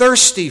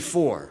thirsty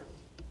for?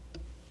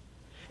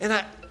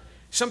 And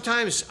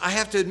sometimes I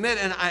have to admit,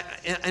 and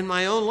in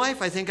my own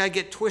life, I think I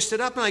get twisted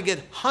up and I get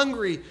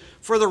hungry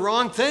for the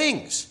wrong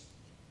things.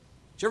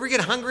 Did you ever get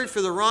hungry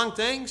for the wrong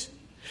things?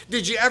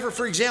 Did you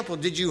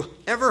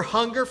ever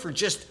hunger for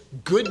just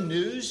good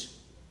news?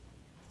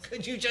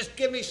 Could you just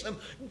give me some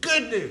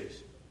good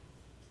news?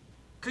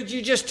 Could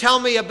you just tell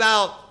me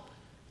about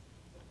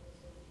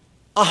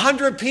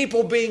 100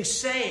 people being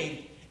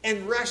saved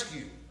and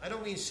rescued? I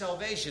don't mean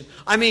salvation.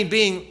 I mean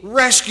being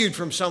rescued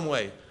from some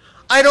way.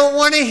 I don't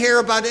want to hear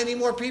about any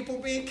more people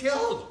being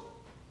killed.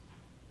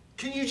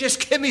 Can you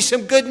just give me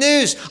some good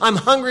news? I'm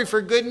hungry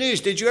for good news.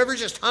 Did you ever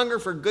just hunger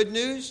for good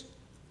news?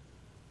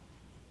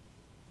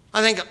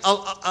 I think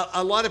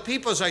a lot of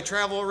people, as I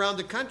travel around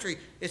the country,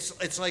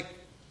 it's like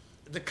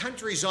the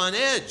country's on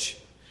edge.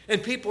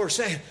 And people are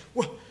saying,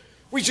 well,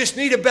 we just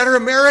need a better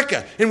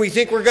America. And we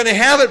think we're going to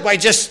have it by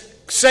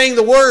just saying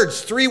the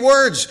words. 3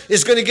 words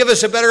is going to give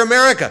us a better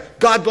America.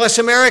 God bless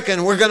America.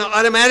 And we're going to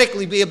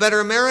automatically be a better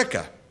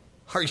America.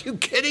 Are you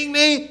kidding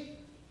me?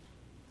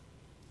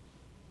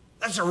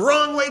 That's a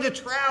wrong way to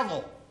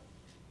travel.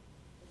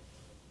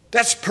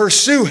 That's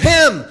pursue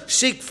Him.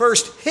 Seek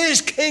first His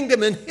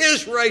kingdom and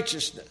His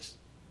righteousness.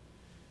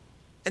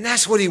 And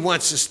that's what He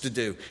wants us to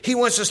do. He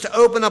wants us to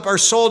open up our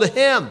soul to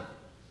Him.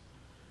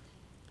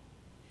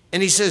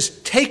 And He says,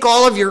 take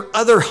all of your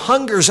other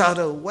hungers out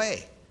of the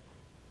way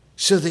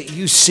so that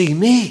you see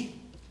me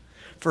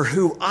for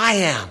who I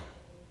am.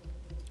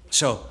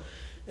 So,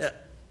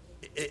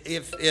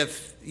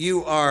 if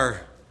you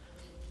are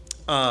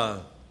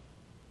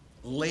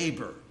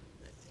labor,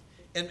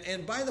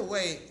 and by the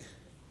way,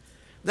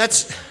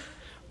 that's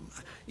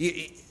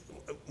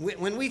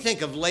when we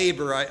think of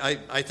labor,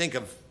 I think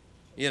of,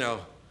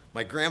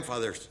 my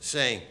grandfather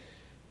saying,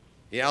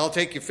 yeah, I'll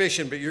take you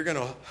fishing, but you're going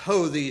to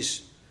hoe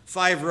these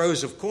 5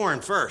 rows of corn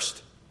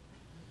first.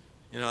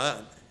 And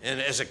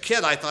as a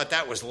kid, I thought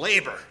that was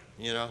labor,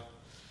 or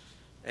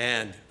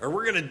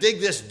we're going to dig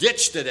this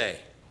ditch today.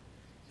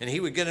 And he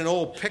would get an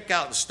old pick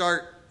out and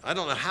start, I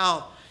don't know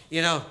how,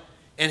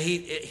 and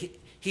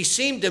he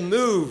seemed to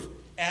move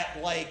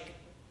at like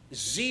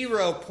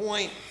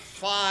 0.5,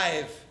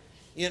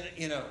 he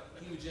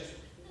would just,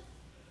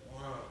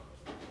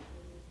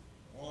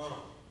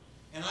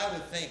 and I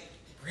would think,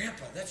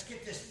 Grandpa, let's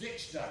get this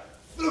ditch dug.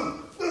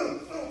 Boom,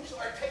 boom, boom. So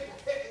I take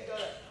a pick and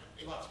done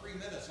it. In about 3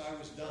 minutes, I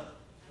was done.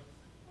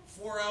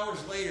 4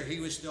 hours later, he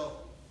was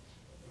still.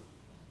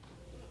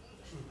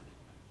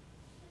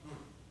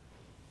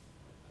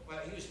 Well,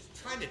 he was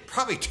trying to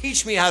probably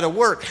teach me how to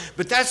work,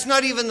 but that's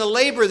not even the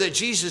labor that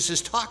Jesus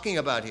is talking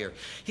about here.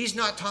 He's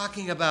not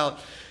talking about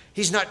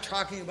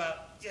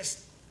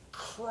just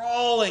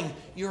crawling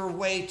your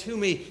way to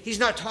me. He's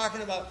not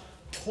talking about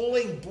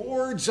pulling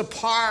boards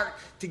apart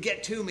to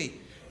get to me.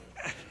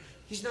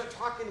 He's not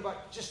talking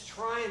about just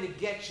trying to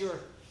get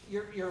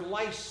your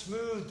life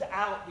smoothed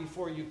out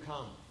before you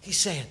come. He's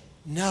saying,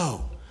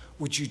 no,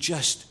 would you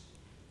just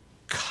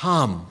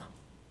come?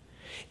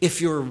 If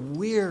you're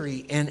weary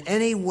in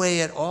any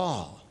way at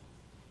all.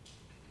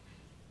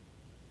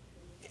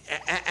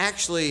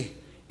 Actually,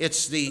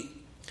 it's the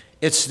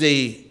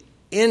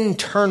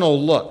internal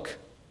look.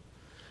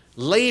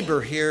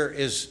 Labor here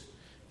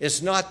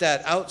is not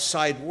that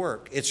outside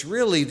work. It's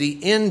really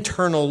the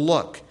internal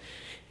look.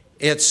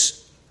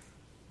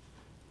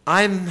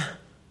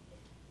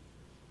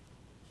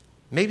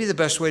 Maybe the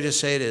best way to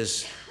say it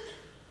is,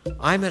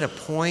 I'm at a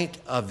point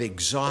of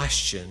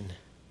exhaustion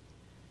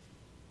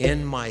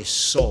in my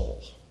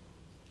soul.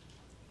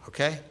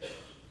 Okay?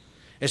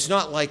 It's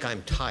not like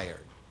I'm tired.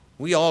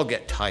 We all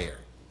get tired.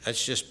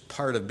 That's just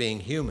part of being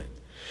human.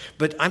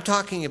 But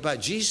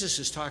Jesus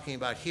is talking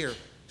about here,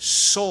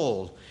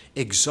 soul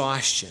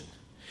exhaustion.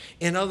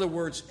 In other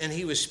words, and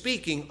he was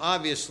speaking,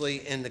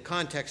 obviously, in the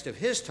context of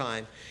his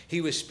time,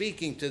 he was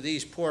speaking to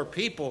these poor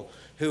people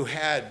who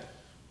had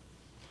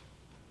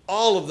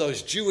all of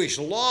those Jewish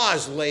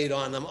laws laid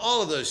on them,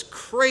 all of those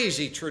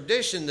crazy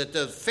tradition that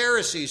the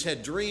Pharisees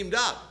had dreamed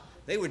up.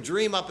 They would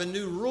dream up a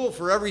new rule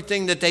for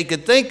everything that they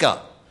could think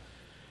of.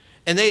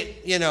 And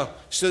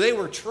so they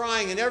were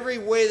trying in every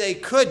way they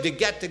could to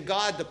get to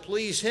God to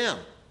please him.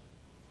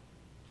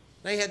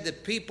 They had the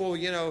people,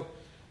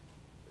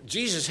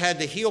 Jesus had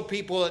to heal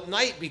people at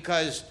night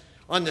because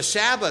on the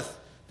Sabbath,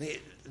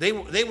 they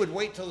would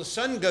wait till the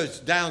sun goes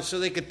down so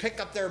they could pick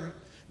up their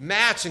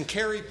mats and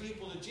carry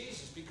people to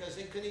Jesus because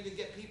they couldn't even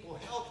get people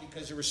help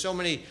because there were so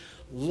many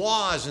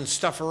laws and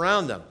stuff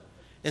around them.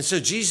 And so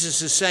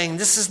Jesus is saying,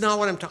 this is not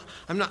what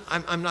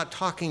I'm not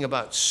talking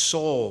about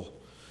soul.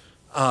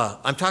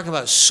 I'm talking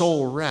about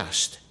soul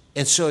rest.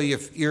 And so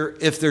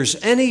if there's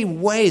any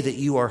way that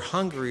you are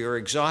hungry or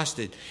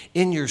exhausted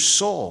in your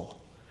soul,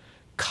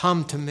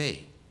 come to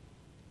me.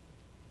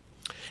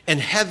 And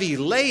heavy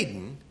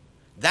laden,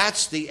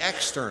 that's the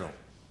external.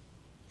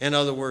 In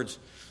other words,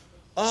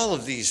 all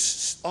of this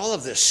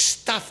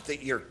stuff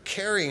that you're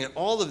carrying,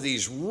 all of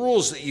these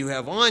rules that you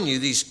have on you,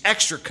 these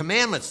extra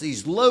commandments,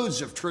 these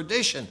loads of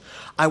tradition,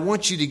 I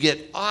want you to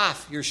get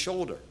off your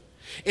shoulder.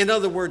 In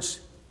other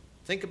words,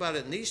 think about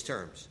it in these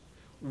terms.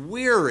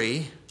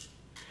 Weary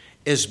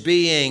is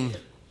being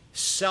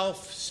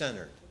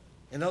self-centered.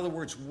 In other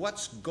words,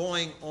 what's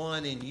going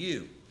on in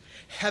you?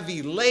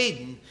 Heavy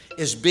laden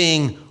is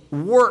being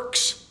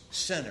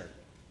works-centered.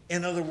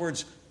 In other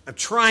words, I'm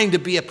trying to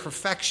be a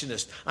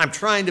perfectionist. I'm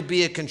trying to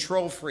be a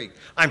control freak.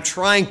 I'm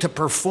trying to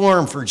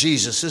perform for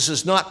Jesus. This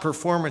is not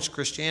performance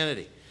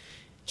Christianity.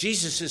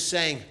 Jesus is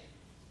saying,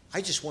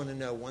 I just want to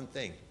know one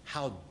thing.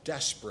 How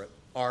desperate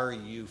are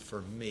you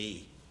for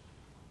me?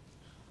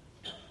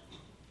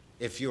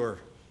 If you're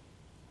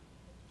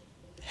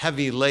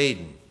heavy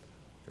laden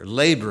or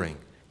laboring,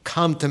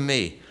 come to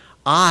me.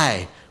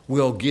 I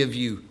will give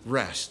you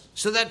rest.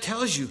 So that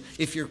tells you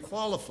if you're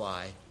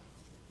qualified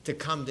to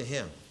come to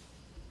him.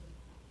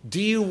 Do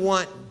you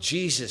want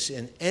Jesus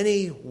in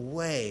any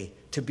way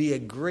to be a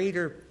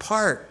greater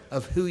part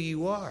of who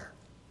you are?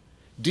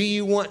 Do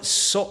you want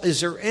soul?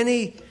 Is there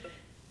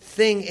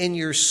anything in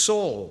your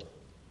soul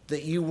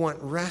that you want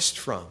rest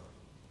from?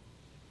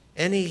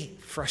 Any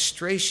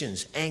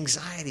frustrations,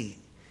 anxiety,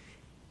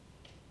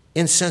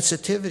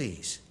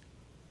 insensitivities,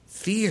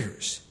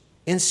 fears,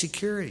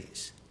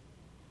 insecurities?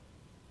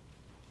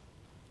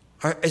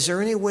 Is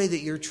there any way that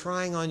you're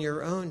trying on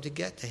your own to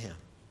get to him?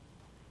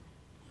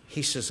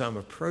 He says, I'm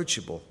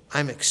approachable.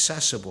 I'm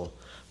accessible.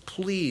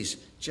 Please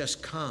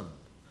just come.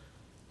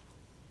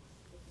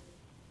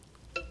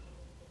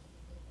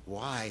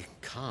 Why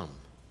come?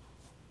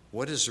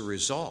 What is the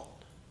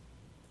result?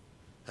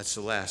 That's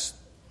the last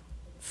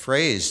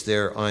phrase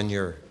there on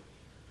your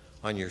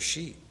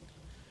sheet.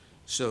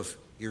 So if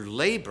your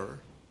labor,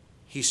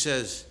 he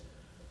says,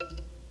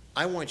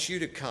 I want you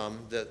to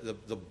come.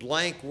 The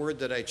blank word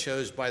that I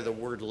chose by the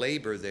word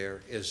labor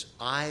there is,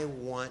 I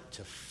want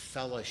to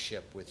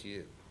fellowship with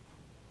you.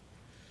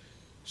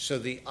 So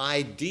the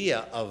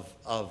idea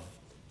of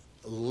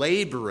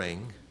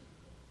laboring,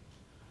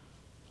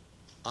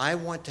 I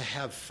want to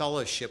have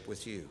fellowship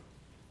with you.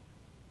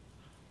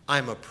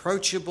 I'm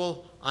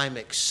approachable, I'm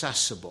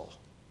accessible.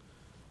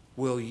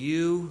 Will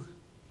you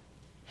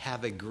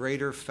have a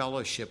greater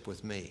fellowship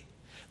with me?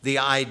 The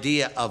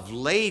idea of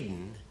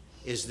laden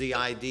is the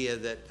idea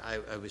that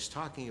I was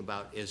talking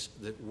about, is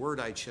the word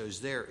I chose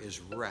there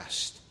is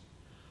rest.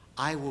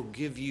 I will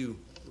give you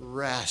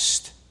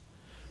rest.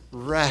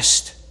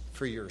 Rest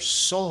for your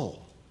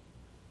soul.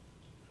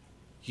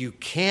 You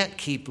can't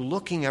keep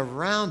looking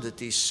around at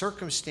these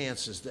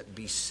circumstances that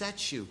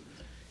beset you.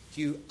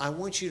 I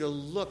want you to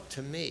look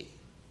to me.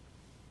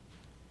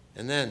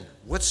 And then,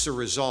 what's the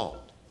result?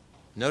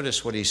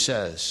 Notice what he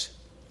says.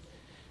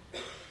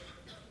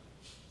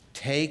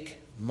 Take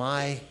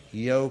my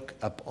yoke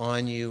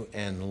upon you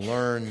and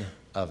learn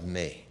of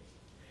me.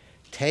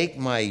 Take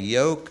my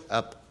yoke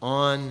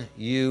upon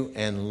you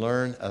and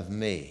learn of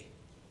me.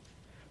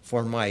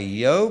 For my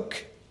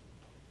yoke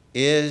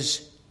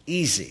is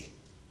easy,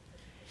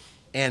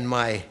 and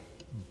my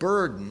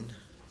burden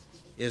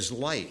is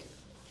light.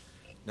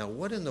 Now,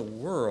 what in the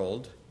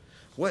world,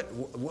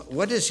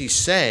 what is he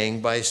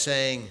saying by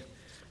saying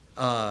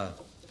that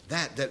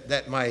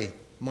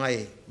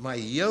my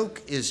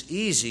yoke is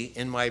easy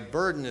and my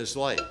burden is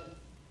light?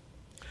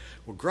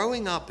 Well,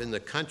 growing up in the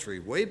country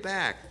way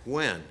back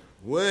when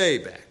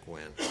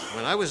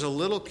I was a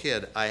little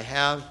kid,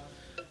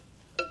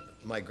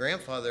 my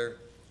grandfather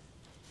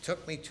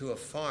took me to a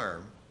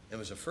farm. It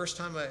was the first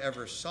time I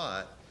ever saw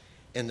it,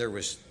 and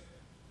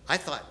I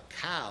thought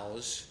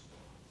cows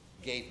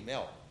gave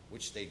milk,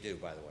 which they do,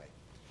 by the way.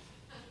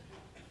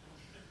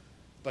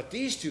 But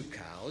these two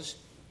cows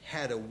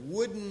had a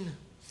wooden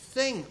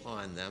thing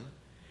on them,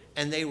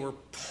 and they were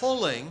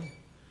pulling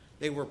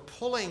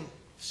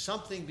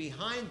something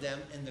behind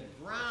them, and the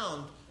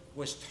ground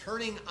was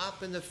turning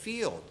up in the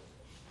field.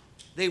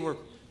 There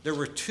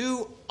were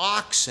two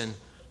oxen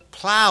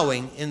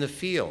plowing in the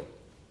field.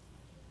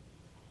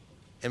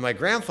 And my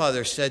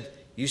grandfather said,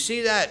 you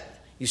see that?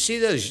 You see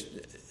those?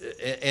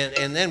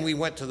 And then we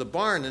went to the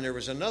barn, and there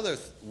was another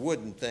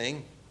wooden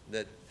thing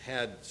that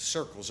had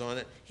circles on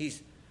it.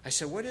 I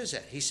said, what is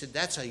that? He said,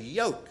 that's a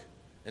yoke.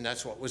 And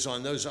that's what was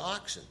on those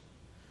oxen.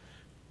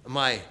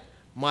 My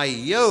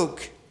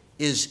yoke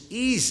is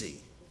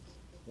easy.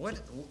 What?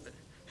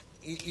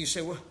 You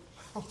say, well,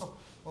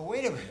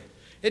 wait a minute.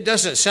 It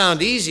doesn't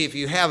sound easy if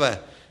you have a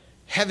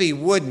heavy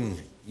wooden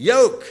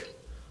yoke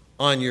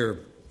on your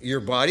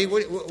body.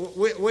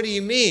 What do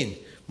you mean,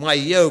 my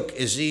yoke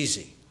is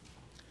easy?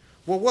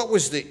 Well,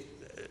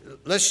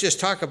 let's just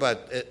talk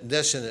about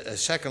this in a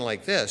second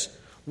like this.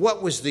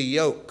 What was the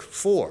yoke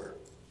for?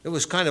 It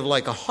was kind of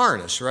like a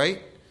harness,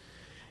 right?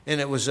 And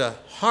it was a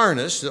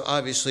harness,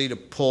 obviously, to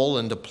pull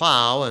and to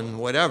plow and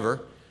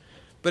whatever.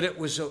 But it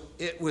was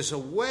a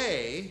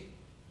way,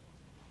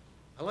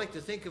 I like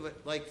to think of it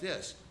like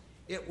this.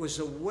 It was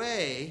a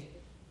way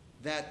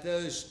that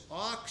those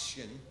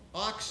oxen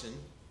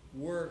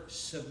were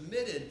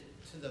submitted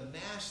to the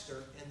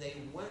master, and they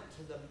went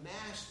to the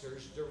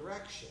master's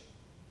direction.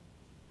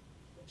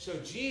 So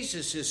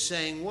Jesus is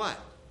saying what?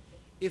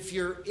 If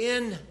you're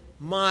in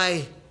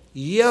my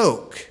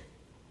yoke,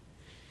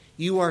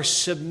 you are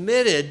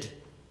submitted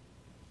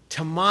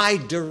to my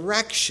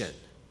direction.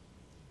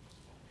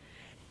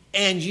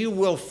 And you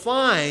will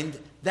find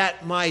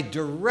that my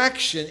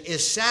direction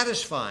is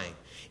satisfying.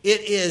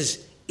 It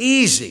is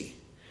easy.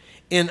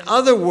 In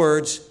other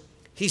words,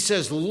 he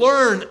says,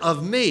 learn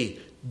of me.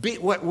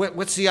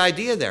 What's the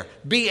idea there?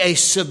 Be a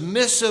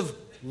submissive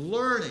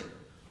learner.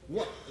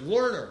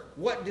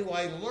 What do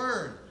I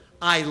learn?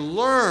 I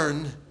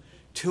learn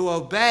to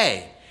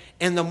obey.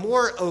 And the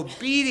more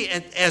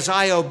obedient as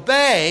I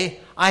obey,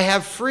 I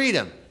have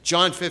freedom.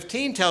 John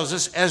 15 tells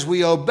us, as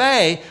we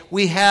obey,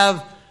 we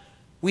have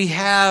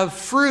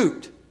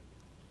fruit.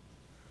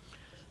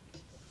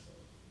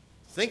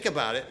 Think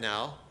about it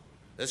now.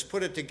 Let's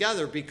put it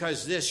together,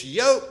 because this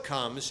yoke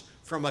comes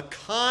from a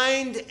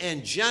kind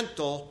and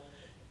gentle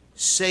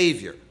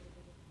Savior.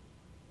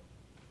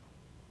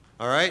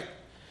 All right?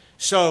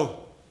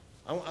 So,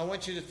 I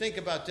want you to think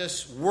about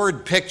this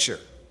word picture.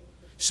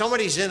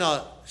 Somebody's in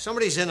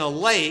a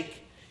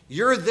lake.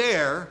 You're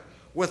there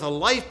with a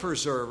life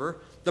preserver.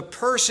 The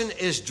person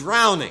is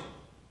drowning.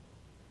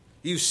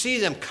 You see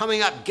them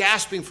coming up,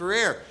 gasping for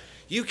air.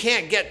 You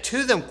can't get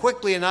to them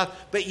quickly enough,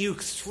 but you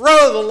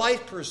throw the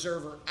life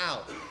preserver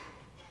out.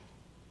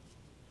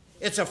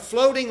 It's a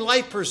floating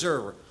life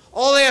preserver.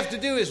 All they have to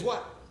do is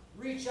what?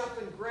 Reach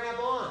up and grab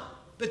on.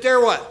 But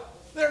they're what?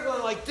 They're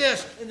going like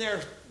this, and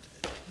they're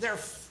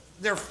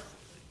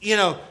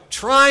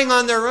trying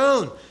on their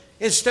own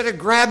instead of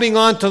grabbing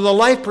onto the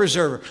life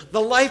preserver. The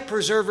life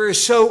preserver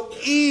is so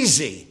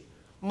easy.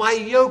 My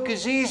yoke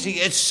is easy.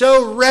 It's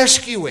so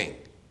rescuing.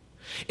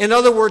 In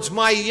other words,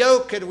 my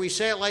yoke, could we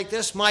say it like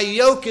this? My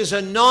yoke is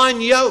a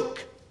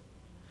non-yoke.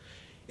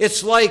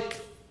 It's like,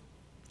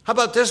 how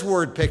about this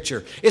word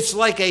picture? It's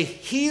like a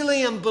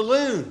helium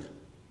balloon,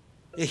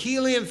 a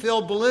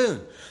helium-filled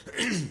balloon.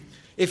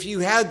 If you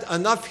had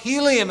enough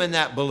helium in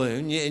that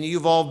balloon, and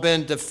you've all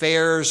been to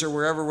fairs or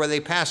wherever where they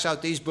pass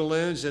out these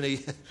balloons,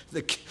 and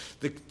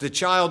the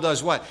child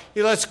does what?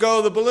 He lets go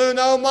of the balloon.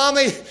 Oh,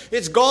 Mommy,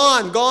 it's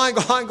gone.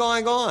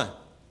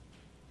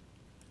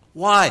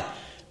 Why?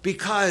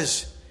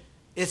 Because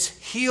it's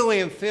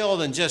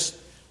helium-filled and just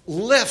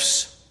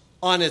lifts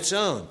on its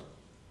own.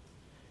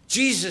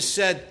 Jesus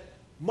said,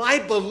 my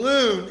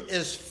balloon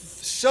is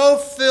so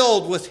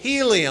filled with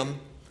helium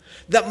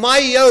that my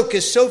yoke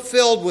is so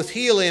filled with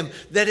helium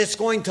that it's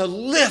going to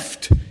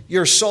lift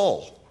your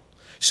soul.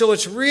 So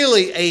it's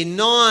really a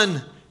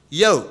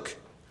non-yoke.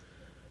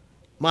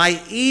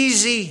 My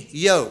easy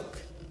yoke.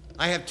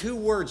 I have two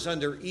words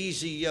under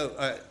easy yoke,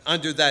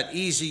 under that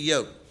easy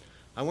yoke.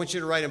 I want you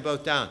to write them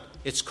both down.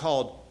 It's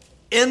called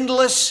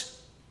endless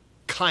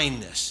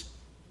kindness.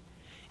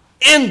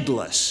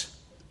 Endless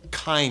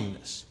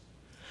kindness.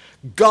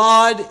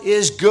 God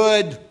is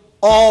good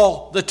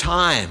all the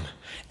time.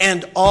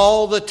 And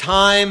all the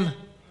time, God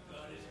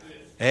is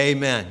good.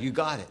 Amen. You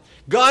got it.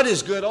 God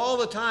is good all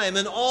the time,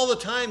 and all the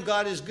time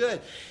God is good.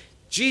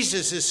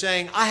 Jesus is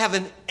saying, I have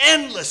an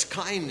endless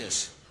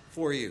kindness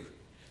for you.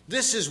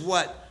 This is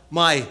what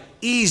my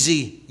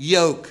easy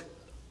yoke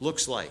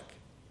looks like.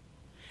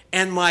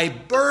 And my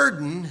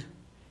burden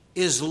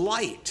is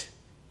light.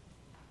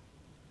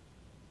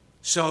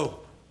 So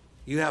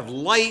you have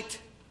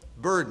light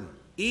burden.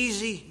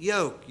 Easy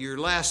yoke, your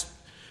last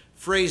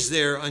phrase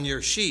there on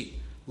your sheet.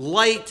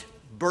 Light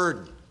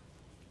burden.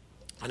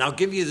 And I'll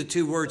give you the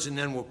two words and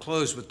then we'll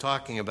close with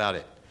talking about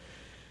it.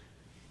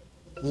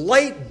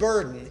 Light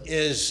burden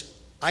is,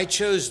 I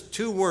chose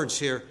two words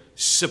here,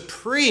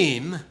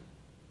 supreme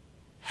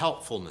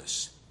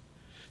helpfulness.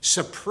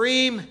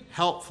 Supreme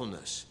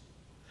helpfulness.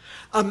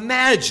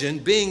 Imagine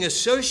being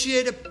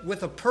associated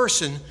with a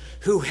person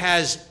who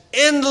has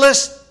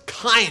endless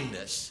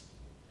kindness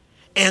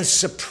and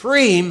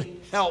supreme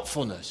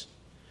helpfulness.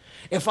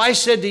 If I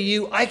said to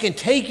you, I can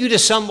take you to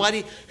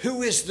somebody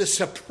who is the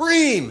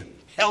supreme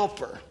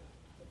helper.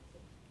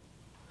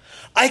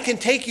 I can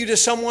take you to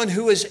someone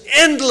who is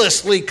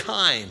endlessly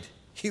kind.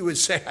 You would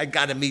say, I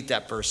got to meet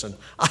that person.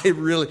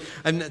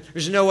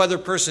 There's no other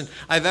person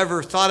I've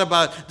ever thought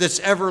about that's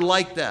ever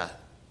like that.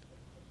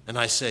 And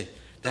I say,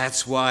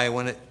 that's why I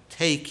want to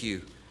take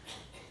you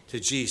to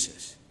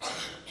Jesus.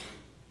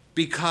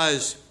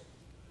 Because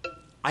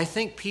I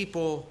think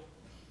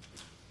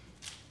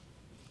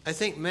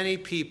many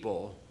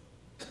people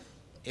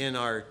in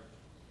our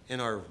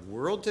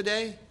world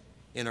today,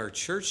 in our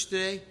church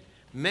today,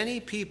 many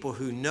people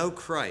who know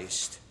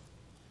Christ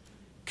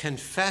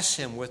confess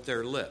him with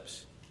their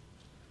lips.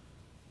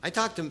 I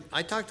talk to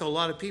a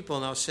lot of people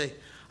and I'll say,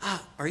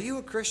 are you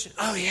a Christian?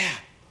 Oh yeah,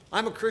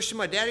 I'm a Christian.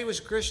 My daddy was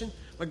a Christian.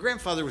 My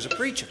grandfather was a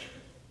preacher.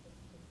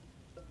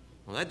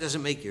 Well, that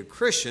doesn't make you a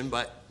Christian,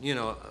 but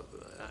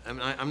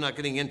I'm not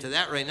getting into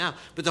that right now.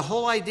 But the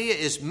whole idea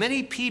is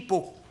many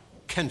people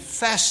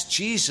confess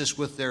Jesus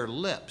with their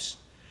lips,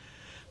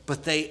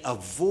 but they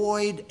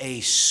avoid a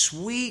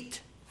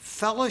sweet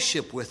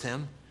fellowship with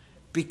him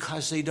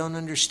because they don't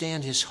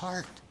understand his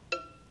heart.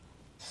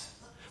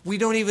 We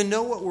don't even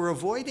know what we're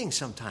avoiding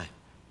sometimes.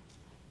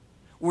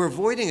 We're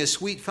avoiding a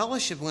sweet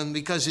fellowship with him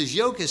because his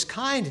yoke is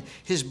kind,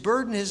 his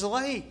burden is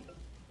light.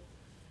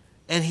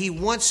 And he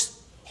wants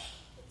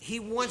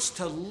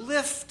to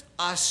lift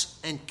us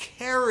and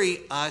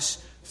carry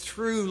us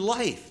through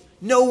life.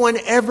 No one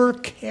ever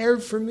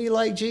cared for me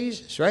like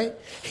Jesus, right?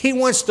 He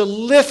wants to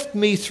lift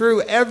me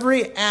through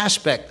every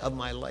aspect of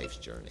my life's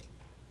journey.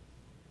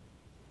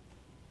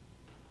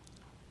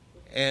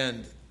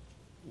 And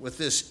with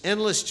this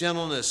endless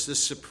gentleness,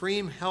 this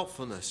supreme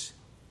helpfulness,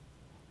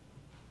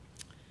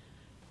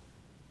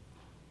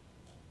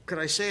 could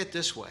I say it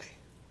this way?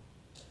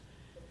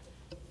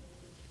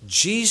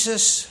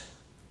 Jesus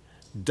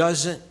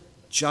doesn't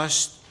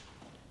just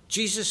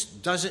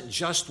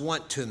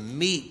want to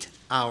meet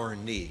our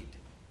need.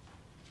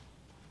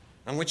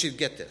 I want you to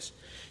get this.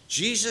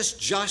 Jesus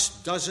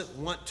just doesn't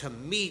want to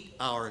meet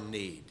our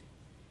need.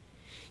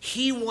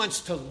 He wants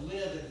to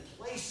live in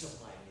place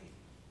of my need.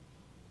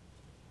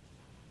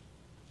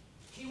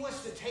 He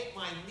wants to take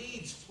my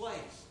needs place.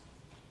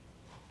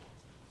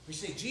 We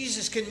say,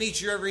 Jesus can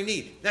meet your every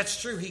need. That's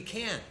true, he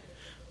can.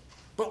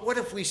 But what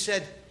if we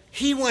said,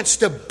 he wants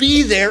to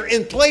be there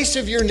in place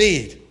of your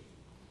need?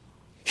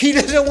 He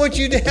doesn't want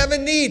you to have a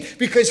need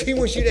because he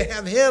wants you to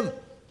have him.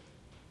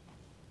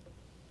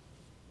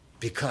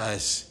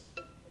 Because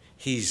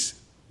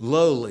he's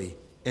lowly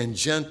and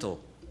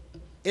gentle,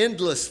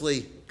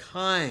 endlessly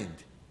kind.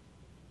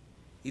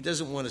 He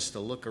doesn't want us to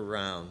look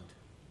around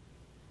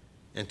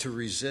and to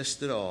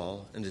resist it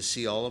all and to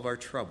see all of our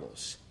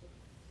troubles.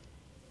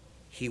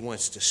 He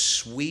wants to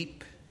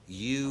sweep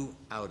you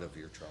out of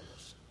your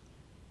troubles.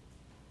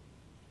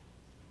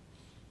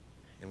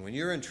 And when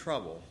you're in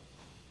trouble,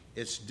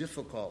 it's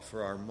difficult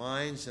for our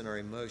minds and our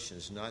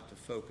emotions not to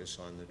focus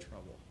on the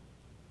trouble.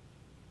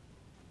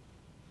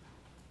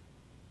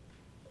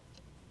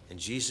 And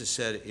Jesus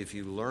said, if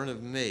you learn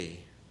of me,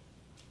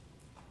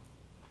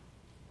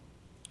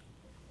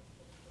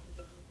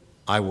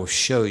 I will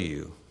show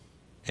you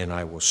and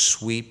I will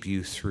sweep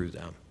you through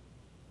them.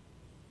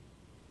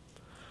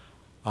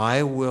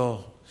 I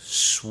will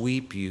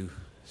sweep you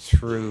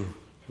through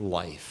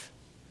life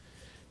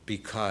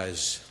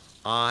because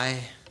I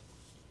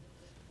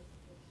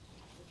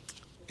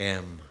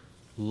am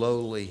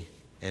lowly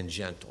and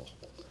gentle.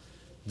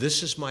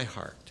 This is my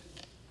heart.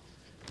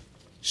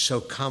 So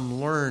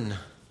come learn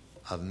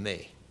of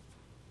me.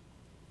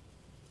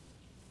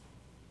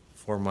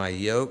 For my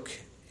yoke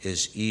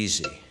is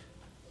easy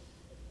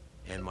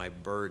and my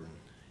burden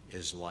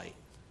is light.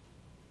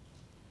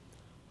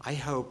 I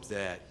hope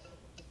that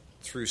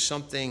through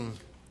something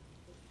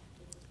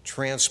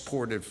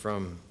transported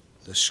from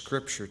the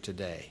Scripture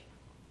today,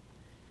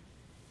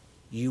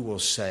 you will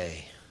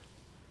say,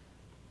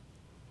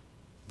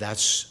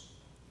 that's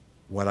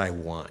what I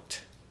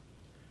want.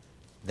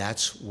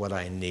 That's what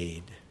I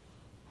need.